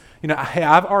it's, hey,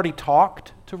 I've already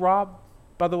talked to Rob,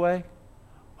 by the way.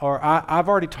 Or I've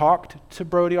already talked to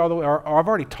Brody all the way. Or I've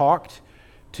already talked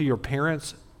to your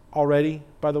parents already,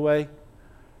 by the way.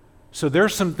 So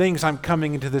there's some things I'm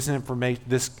coming into this information,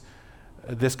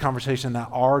 this conversation that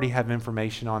I already have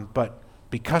information on. But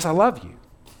because I love you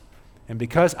and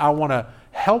because I want to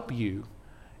help you,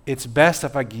 it's best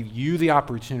if I give you the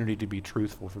opportunity to be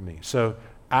truthful for me. So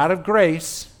out of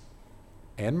grace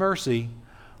and mercy,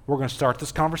 we're going to start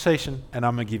this conversation and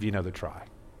I'm going to give you another try.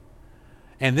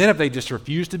 And then if they just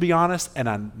refuse to be honest and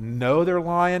I know they're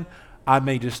lying, I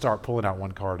may just start pulling out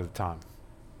one card at a time.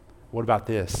 What about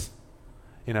this?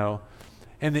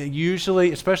 And then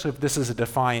usually, especially if this is a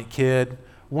defiant kid,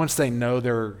 once they know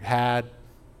they're had,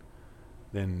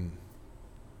 then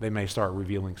they may start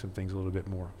revealing some things a little bit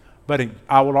more. But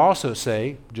I would also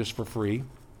say, just for free,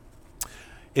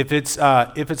 if it's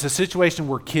a situation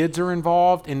where kids are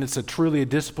involved and it's truly a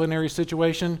disciplinary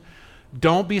situation,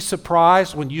 don't be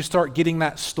surprised when you start getting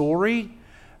that story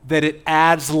that it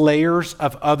adds layers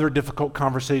of other difficult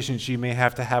conversations you may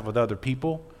have to have with other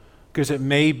people. Because it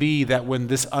may be that when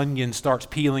this onion starts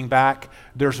peeling back,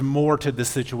 there's more to the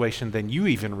situation than you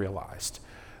even realized.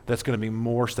 That's going to be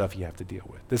more stuff you have to deal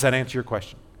with. Does that answer your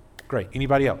question? Great.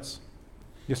 Anybody else?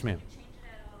 Yes, ma'am. Change it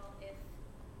at all if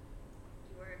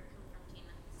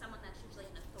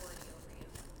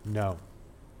No.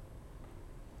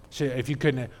 So if you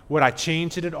couldn't, would I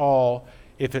change it at all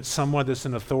if it's someone that's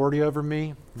an authority over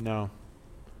me? No.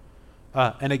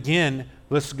 And again,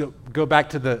 let's go back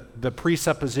to the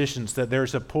presuppositions that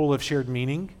there's a pool of shared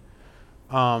meaning.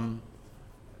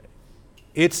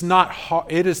 It is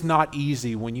not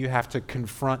easy when you have to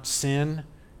confront sin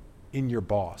in your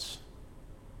boss.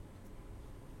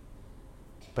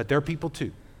 But they're people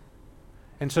too.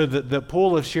 And so the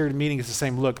pool of shared meaning is the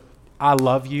same. Look, I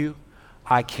love you.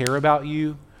 I care about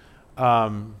you. I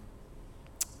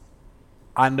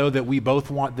know that we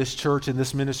both want this church and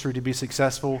this ministry to be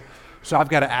successful. So I've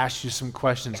got to ask you some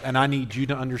questions. And I need you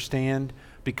to understand,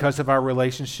 because of our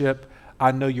relationship,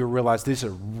 I know you'll realize these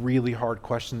are really hard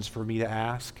questions for me to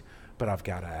ask, but I've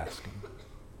got to ask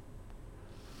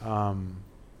them.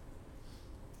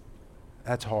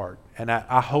 That's hard. And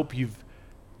I hope you've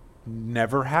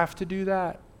never have to do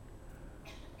that,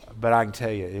 but I can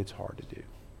tell you it's hard to do.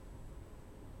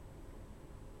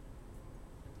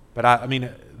 But I mean,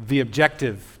 the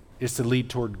objective is to lead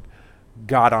toward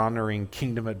God-honoring,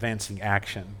 kingdom-advancing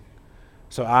action.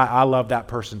 So I love that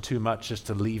person too much just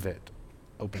to leave it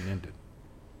open-ended.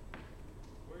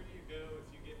 Where do you go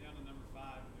if you get down to number 5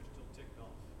 and they're still ticked off?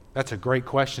 That's a great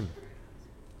question.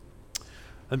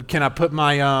 Can I put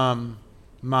my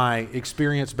my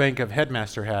experience bank of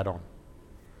headmaster hat on?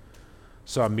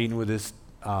 So I'm meeting with his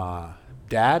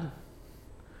dad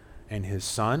and his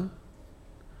son,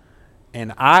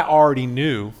 and I already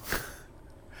knew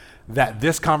that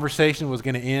this conversation was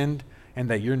going to end and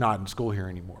that you're not in school here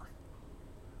anymore.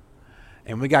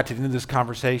 And we got to the end of this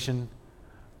conversation,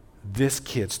 this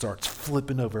kid starts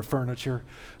flipping over furniture,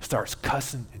 starts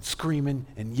cussing and screaming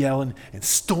and yelling and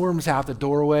storms out the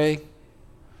doorway.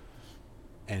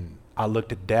 And I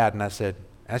looked at Dad and I said,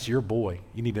 that's your boy.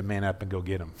 You need to man up and go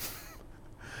get him.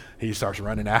 He starts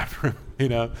running after him, you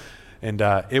know. And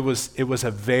it was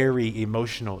a very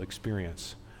emotional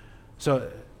experience.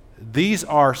 So these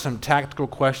are some tactical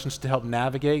questions to help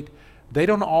navigate. They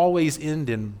don't always end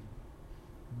in,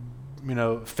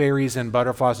 fairies and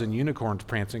butterflies and unicorns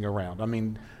prancing around. I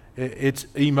mean, it's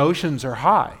emotions are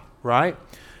high, right?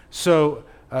 So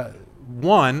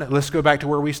let's go back to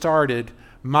where we started.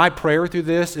 My prayer through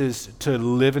this is to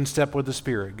live in step with the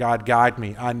Spirit. God, guide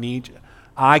me.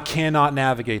 I cannot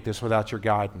navigate this without your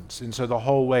guidance. And so the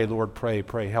whole way, Lord, pray,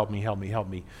 help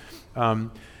me.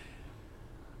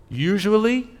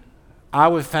 Usually, I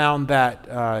would found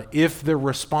that if the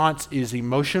response is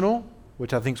emotional,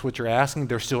 which I think is what you're asking,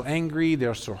 they're still angry,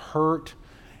 they're still hurt.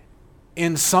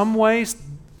 In some ways,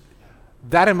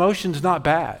 that emotion's not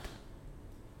bad.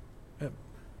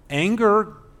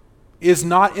 Anger is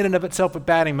not in and of itself a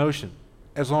bad emotion,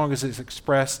 as long as it's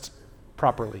expressed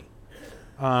properly.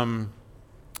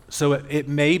 So it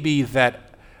may be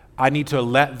that I need to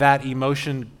let that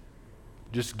emotion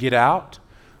just get out.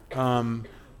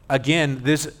 Again,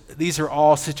 these are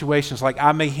all situations. Like,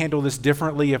 I may handle this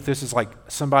differently if this is like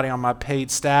somebody on my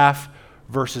paid staff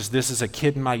versus this is a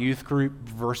kid in my youth group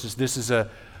versus this is a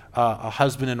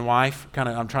husband and wife.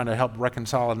 I'm trying to help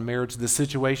reconcile in marriage. The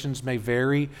situations may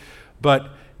vary, but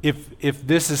if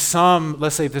this is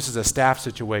let's say if this is a staff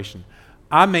situation,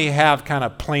 I may have kind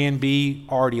of plan B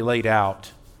already laid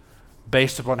out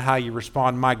based upon how you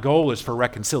respond. My goal is for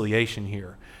reconciliation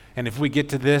here. And if we get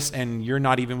to this and you're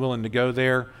not even willing to go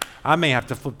there, I may have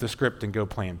to flip the script and go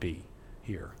plan B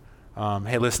here.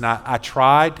 Hey, listen, I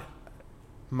tried.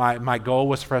 My goal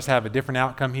was for us to have a different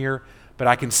outcome here, but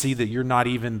I can see that you're not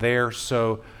even there.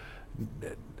 So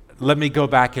let me go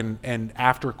back and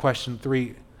after question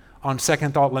 3, on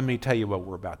second thought, let me tell you what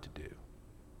we're about to do.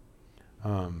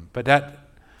 But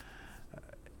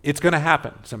it's going to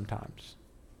happen sometimes,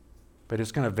 but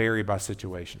it's going to vary by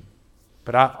situation.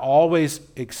 But I always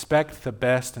expect the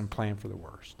best and plan for the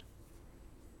worst.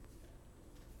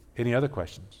 Any other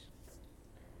questions?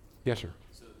 Yes, sir.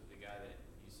 So the guy that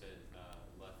you said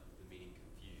left the meeting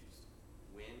confused,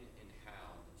 when and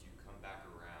how did you come back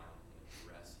around and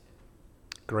address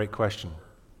him? Great question.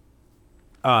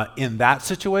 In that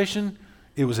situation,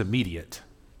 it was immediate.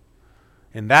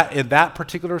 In that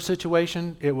particular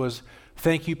situation, it was,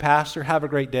 thank you, Pastor, have a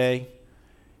great day.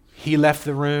 He left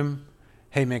the room.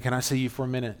 Hey, man, can I see you for a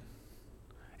minute?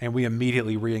 And we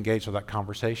immediately re-engaged with that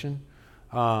conversation.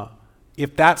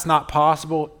 If that's not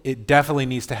possible, it definitely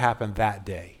needs to happen that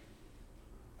day,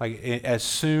 as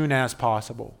soon as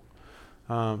possible.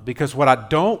 Because what I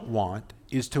don't want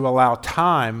is to allow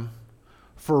time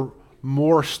for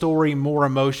more story, more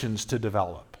emotions to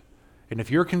develop. And if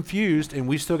you're confused and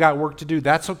we still got work to do,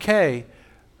 that's okay.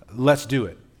 Let's do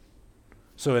it.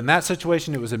 So in that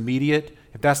situation, it was immediate.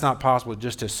 If that's not possible,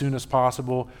 just as soon as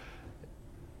possible.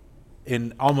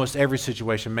 in almost every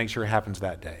situation, make sure it happens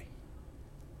that day.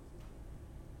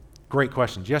 Great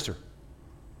questions. Yes, sir.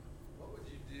 What would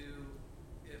you do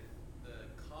if the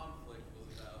conflict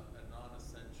was about a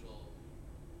non-essential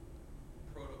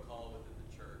protocol within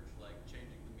the church, like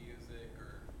changing the music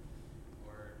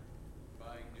or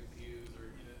buying new pews or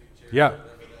new chairs? Yeah. Or whatever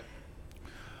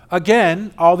that?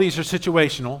 Again, all these are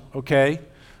situational, okay?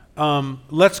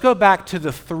 Let's go back to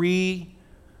the 3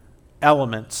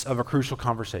 elements of a crucial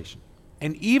conversation.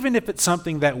 And even if it's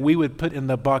something that we would put in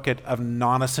the bucket of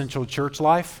non-essential church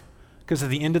life, because at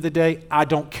the end of the day, I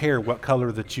don't care what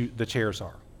color the chairs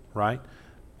are, right?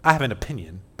 I have an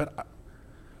opinion, but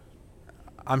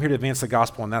I'm here to advance the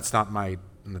gospel, and that's not my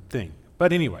thing.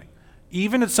 But anyway,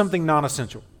 even if it's something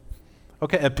non-essential,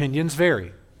 okay, opinions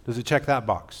vary. Does it check that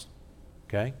box?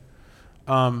 Okay.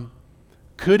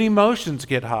 Could emotions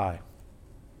get high?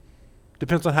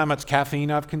 Depends on how much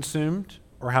caffeine I've consumed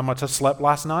or how much I slept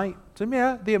last night. So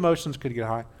yeah, the emotions could get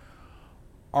high.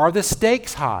 Are the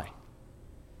stakes high?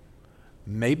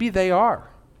 Maybe they are.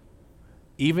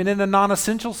 Even in a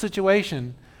non-essential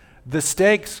situation, the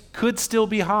stakes could still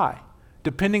be high,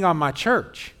 depending on my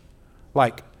church.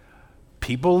 Like,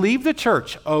 people leave the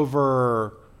church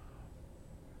over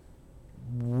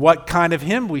what kind of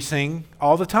hymn we sing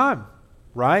all the time,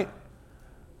 right?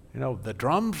 You know, the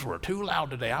drums were too loud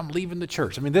today. I'm leaving the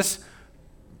church. I mean,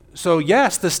 so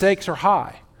yes, the stakes are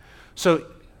high. So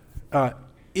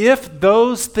if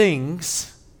those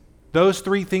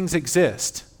 3 things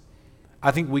exist,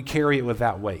 I think we carry it with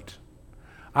that weight.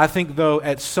 I think, though,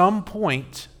 at some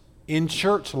point in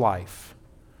church life,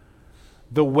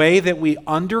 the way that we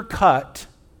undercut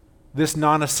this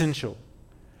non-essential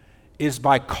is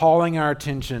by calling our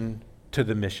attention to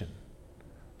the mission.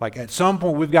 Like, at some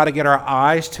point, we've got to get our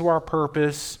eyes to our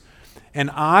purpose, and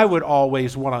I would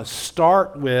always want to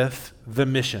start with the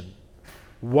mission.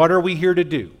 What are we here to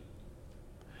do?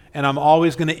 And I'm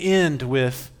always going to end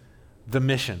with the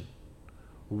mission.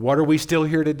 What are we still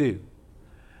here to do?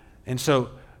 And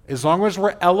so, as long as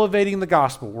we're elevating the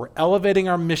gospel, we're elevating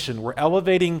our mission, we're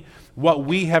elevating what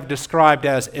we have described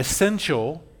as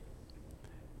essential,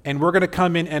 and we're going to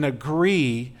come in and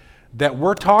agree that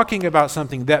we're talking about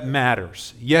something that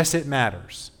matters. Yes, it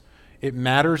matters. It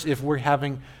matters if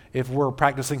we're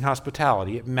practicing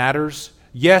hospitality. It matters.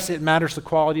 Yes, it matters the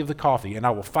quality of the coffee, and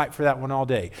I will fight for that one all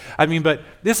day. I mean, but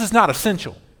this is not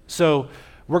essential. So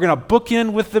we're going to book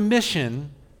in with the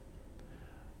mission,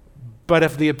 but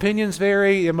if the opinions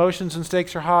vary, emotions and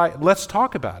stakes are high, let's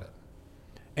talk about it.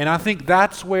 And I think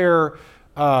that's where,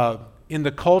 in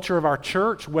the culture of our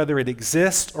church, whether it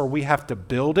exists or we have to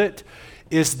build it,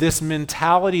 is this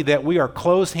mentality that we are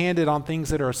close-handed on things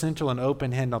that are essential and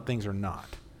open-handed on things that are not.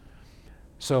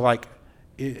 So, like,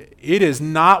 it is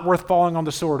not worth falling on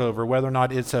the sword over whether or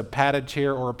not it's a padded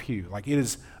chair or a pew. Like, it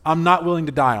is, I'm not willing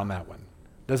to die on that one.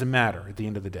 Doesn't matter at the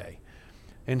end of the day.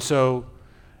 And so,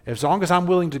 as long as I'm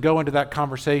willing to go into that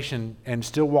conversation and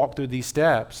still walk through these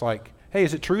steps, like, hey,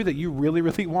 is it true that you really,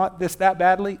 really want this that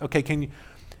badly? Okay, can you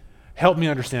help me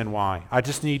understand why? I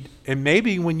just need, and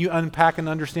maybe when you unpack and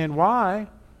understand why,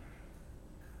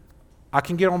 I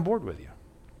can get on board with you.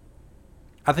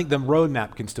 I think the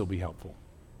roadmap can still be helpful.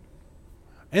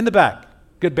 In the back,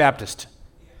 good Baptist.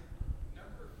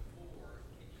 Number 4,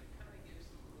 can you kind of give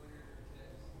some pointers or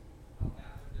tips how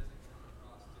that one doesn't come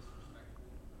across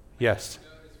disrespectful? Yes.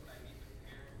 Notice when I meet with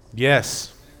parents,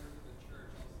 Yes. members of the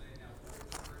church, I'll say, now, what is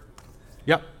the person saying?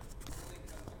 Yep. Something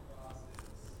comes across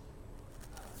as,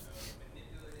 I don't know,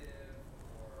 manipulative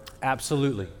or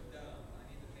Absolutely. dumb. I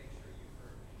need to make sure you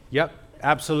heard me. Yep,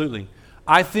 absolutely.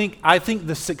 I think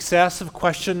the success of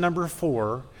question number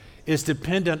 4 is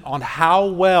dependent on how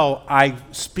well I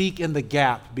speak in the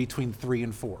gap between 3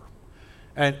 and 4.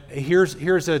 And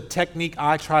here's a technique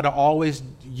I try to always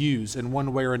use in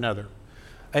one way or another.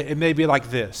 It may be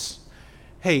like this.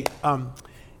 Hey,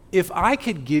 if I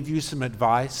could give you some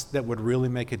advice that would really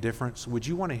make a difference, would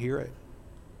you want to hear it?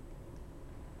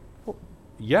 Well,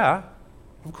 yeah,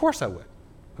 of course I would.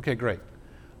 Okay, great.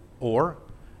 Or,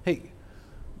 hey,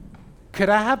 could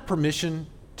I have permission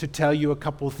to tell you a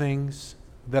couple things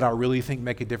that I really think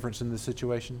make a difference in this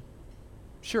situation?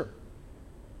 Sure.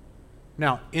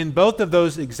 Now, in both of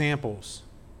those examples,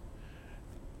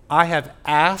 I have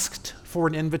asked for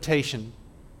an invitation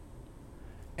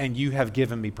and you have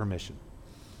given me permission.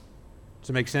 Does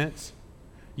it make sense?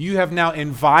 You have now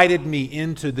invited me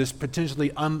into this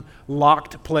potentially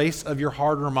unlocked place of your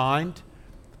heart or mind.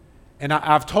 And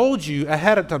I've told you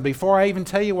ahead of time, before I even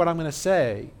tell you what I'm going to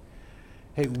say,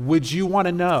 hey, would you want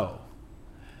to know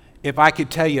if I could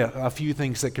tell you a few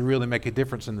things that could really make a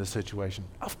difference in this situation?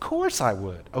 Of course I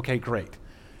would. Okay, great.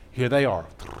 Here they are.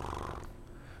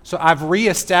 So I've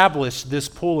reestablished this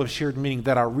pool of shared meaning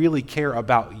that I really care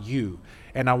about you.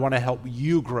 And I want to help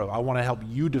you grow. I want to help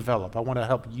you develop. I want to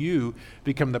help you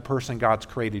become the person God's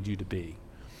created you to be.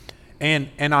 And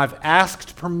I've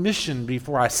asked permission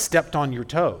before I stepped on your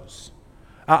toes.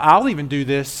 I'll even do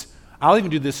this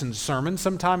in sermons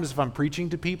sometimes if I'm preaching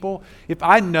to people. If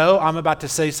I know I'm about to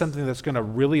say something that's going to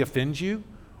really offend you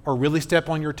or really step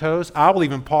on your toes, I will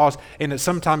even pause, and it's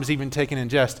sometimes even taken in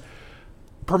jest.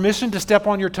 Permission to step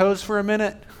on your toes for a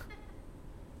minute?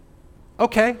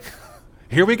 Okay,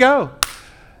 here we go.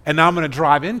 And now I'm going to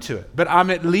drive into it. But I'm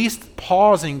at least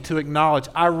pausing to acknowledge,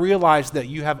 I realize that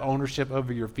you have ownership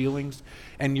over your feelings,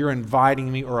 and you're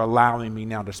inviting me or allowing me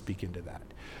now to speak into that.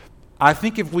 I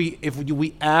think if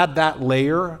we add that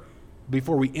layer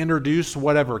before we introduce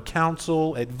whatever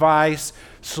counsel, advice,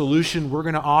 solution we're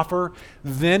going to offer,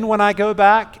 then when I go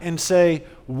back and say,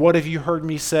 what have you heard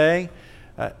me say?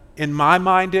 In my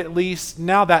mind at least,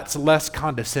 now that's less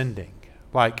condescending.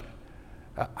 Like,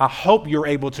 I hope you're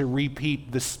able to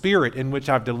repeat the spirit in which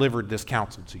I've delivered this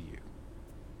counsel to you.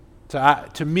 So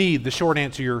to me, the short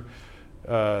answer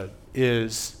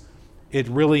is it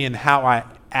really in how I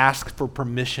ask for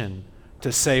permission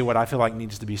to say what I feel like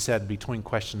needs to be said between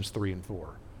questions 3 and 4. I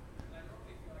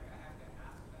normally feel like I have to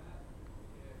ask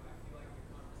that if I feel like the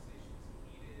conversation's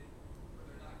heated or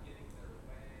they're not getting their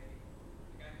way.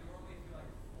 Like I normally feel like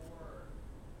 4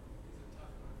 is a tough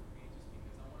one for me just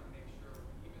because I want to make sure,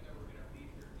 even though we're going to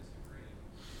leave here disagreeing,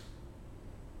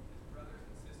 as brothers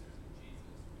and sisters in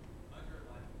Jesus,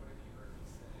 underline what have you heard me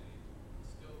say,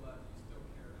 still love you, still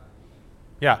care about you.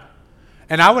 Yeah.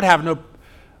 And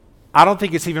I don't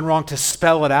think it's even wrong to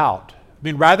spell it out. I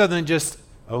mean, rather than just,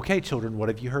 okay, children, what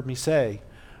have you heard me say?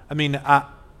 I mean,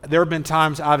 there have been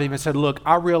times I've even said, look,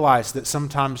 I realize that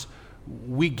sometimes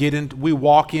we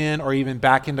walk in or even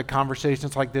back into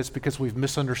conversations like this because we've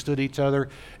misunderstood each other.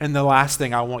 And the last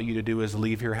thing I want you to do is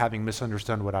leave here having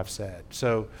misunderstood what I've said.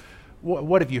 So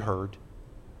what have you heard?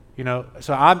 You know,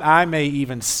 so I may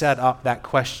even set up that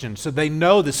question so they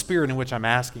know the spirit in which I'm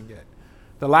asking it.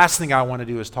 The last thing I want to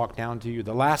do is talk down to you.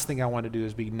 The last thing I want to do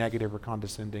is be negative or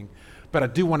condescending. But I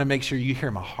do want to make sure you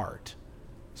hear my heart.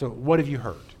 So what have you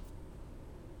heard?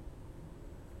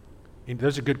 And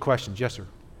those are good questions. Yes, sir.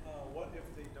 What if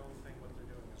they don't think what they're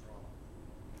doing is wrong?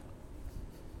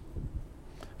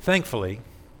 Thankfully,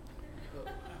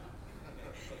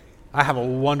 I have a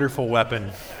wonderful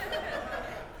weapon.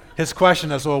 His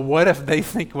question is, well, what if they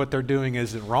think what they're doing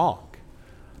isn't wrong?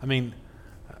 I mean,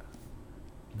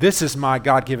 this is my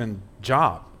God-given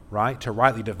job, right? To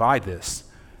rightly divide this.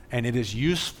 And it is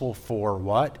useful for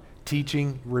what?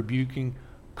 Teaching, rebuking,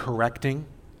 correcting,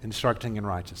 instructing in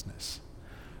righteousness.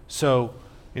 So,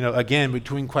 again,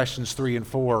 between questions 3 and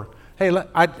 4, hey,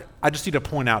 I just need to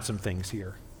point out some things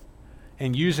here.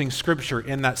 And using Scripture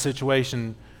in that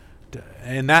situation,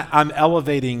 and that I'm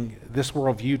elevating this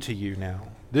worldview to you now.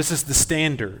 This is the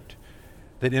standard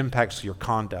that impacts your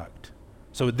conduct.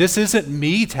 So this isn't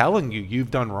me telling you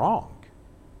you've done wrong.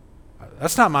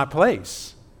 That's not my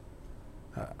place.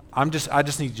 I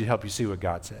just need to help you see what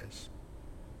God says.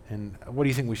 And what do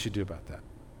you think we should do about that?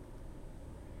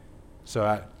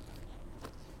 So,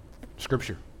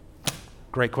 Scripture.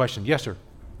 Great question. Yes, sir.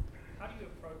 How do you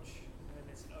approach when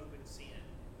it's an open sin and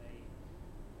they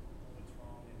know what's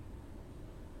wrong?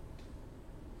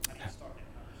 And how do you start that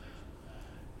conversation with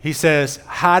that? He says,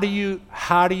 how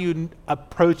do you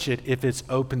approach it if it's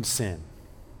open sin?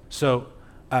 So,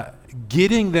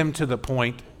 getting them to the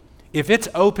point, if it's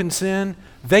open sin,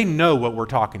 they know what we're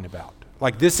talking about.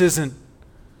 Like this isn't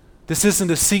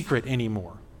a secret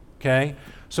anymore. Okay?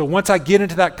 So once I get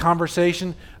into that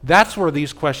conversation, that's where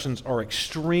these questions are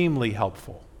extremely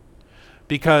helpful.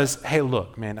 Because, hey,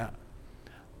 look, man,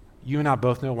 you and I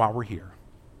both know why we're here.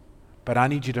 But I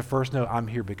need you to first know I'm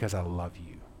here because I love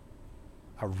you.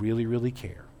 I really, really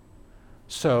care.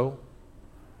 So,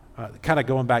 kind of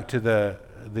going back to the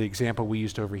example we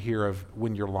used over here of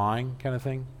when you're lying kind of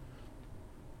thing.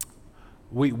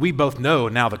 We both know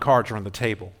now the cards are on the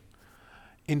table.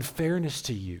 In fairness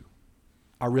to you,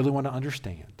 I really want to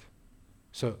understand.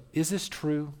 So, is this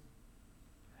true?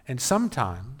 And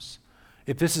sometimes,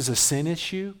 if this is a sin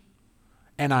issue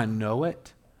and I know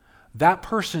it, that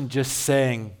person just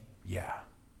saying, yeah,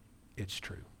 it's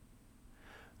true.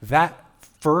 That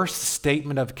first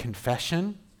statement of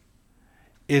confession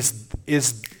is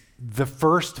the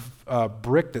first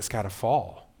brick that's got to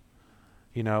fall.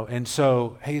 And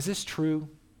so, hey, is this true?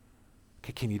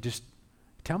 Okay, can you just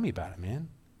tell me about it, man?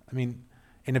 I mean,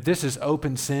 and if this is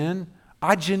open sin,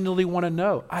 I genuinely want to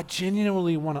know. I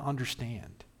genuinely want to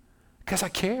understand because I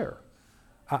care.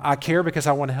 I care because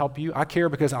I want to help you. I care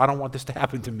because I don't want this to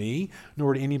happen to me,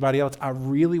 nor to anybody else. I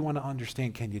really want to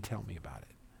understand. Can you tell me about it?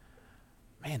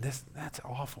 Man, that's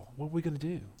awful. What are we going to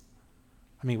do?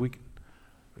 I mean,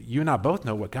 you and I both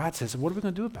know what God says. What are we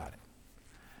going to do about it?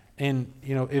 And,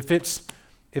 if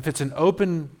it's an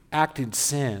open acted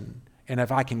sin, and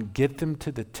if I can get them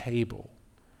to the table,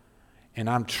 and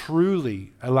I'm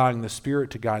truly allowing the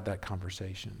Spirit to guide that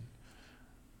conversation.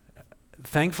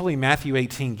 Thankfully, Matthew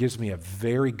 18 gives me a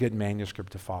very good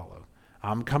manuscript to follow.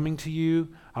 I'm coming to you.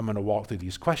 I'm going to walk through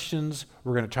these questions.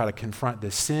 We're going to try to confront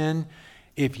this sin.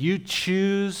 If you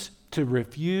choose to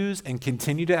refuse and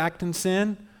continue to act in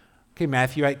sin, okay,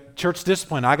 Matthew 8, church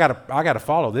discipline, I gotta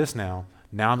follow this now.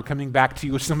 Now I'm coming back to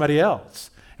you with somebody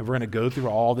else, and we're going to go through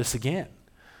all this again.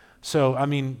 So,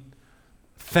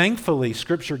 thankfully,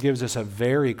 Scripture gives us a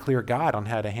very clear guide on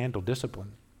how to handle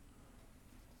discipline.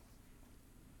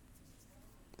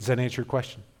 Does that answer your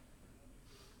question?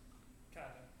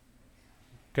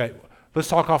 Okay, let's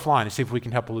talk offline and see if we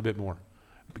can help a little bit more.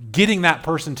 Getting that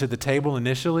person to the table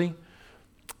initially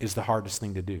is the hardest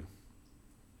thing to do.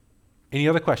 Any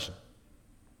other question?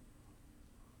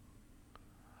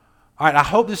 All right, I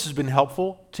hope this has been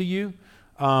helpful to you.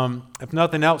 If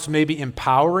nothing else, maybe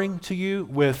empowering to you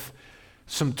with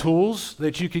some tools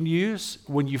that you can use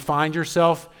when you find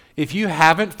yourself. If you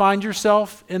haven't found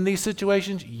yourself in these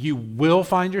situations, you will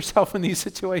find yourself in these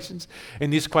situations.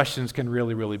 And these questions can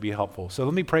really, really be helpful. So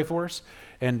let me pray for us,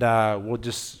 and we'll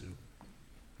just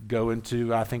go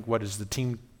into, I think, what is the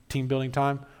team building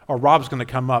time? Or Rob's going to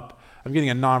come up. I'm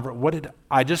getting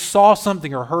I just saw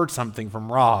something or heard something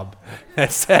from Rob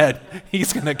that said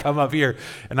he's going to come up here,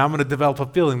 and I'm going to develop a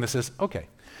feeling that says, okay,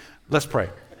 let's pray.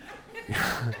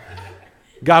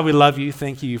 God, we love you.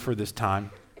 Thank you for this time.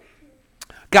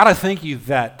 God, I thank you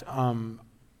that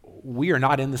we are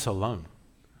not in this alone.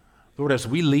 Lord, as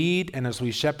we lead and as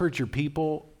we shepherd your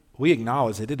people, we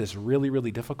acknowledge that it is really,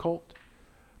 really difficult,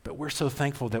 but we're so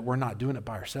thankful that we're not doing it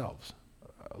by ourselves.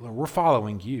 Lord, we're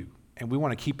following you, and we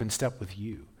want to keep in step with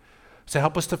you. So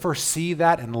help us to first see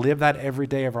that and live that every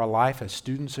day of our life as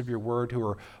students of your word who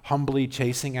are humbly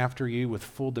chasing after you with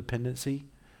full dependency.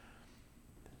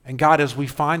 And God, as we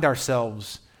find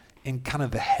ourselves in kind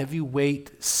of the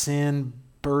heavyweight,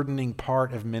 sin-burdening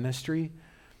part of ministry,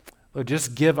 Lord,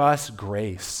 just give us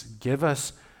grace, give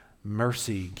us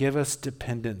mercy, give us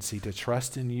dependency to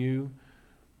trust in you,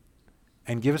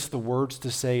 and give us the words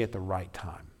to say at the right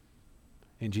time.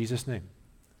 In Jesus' name,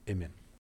 amen.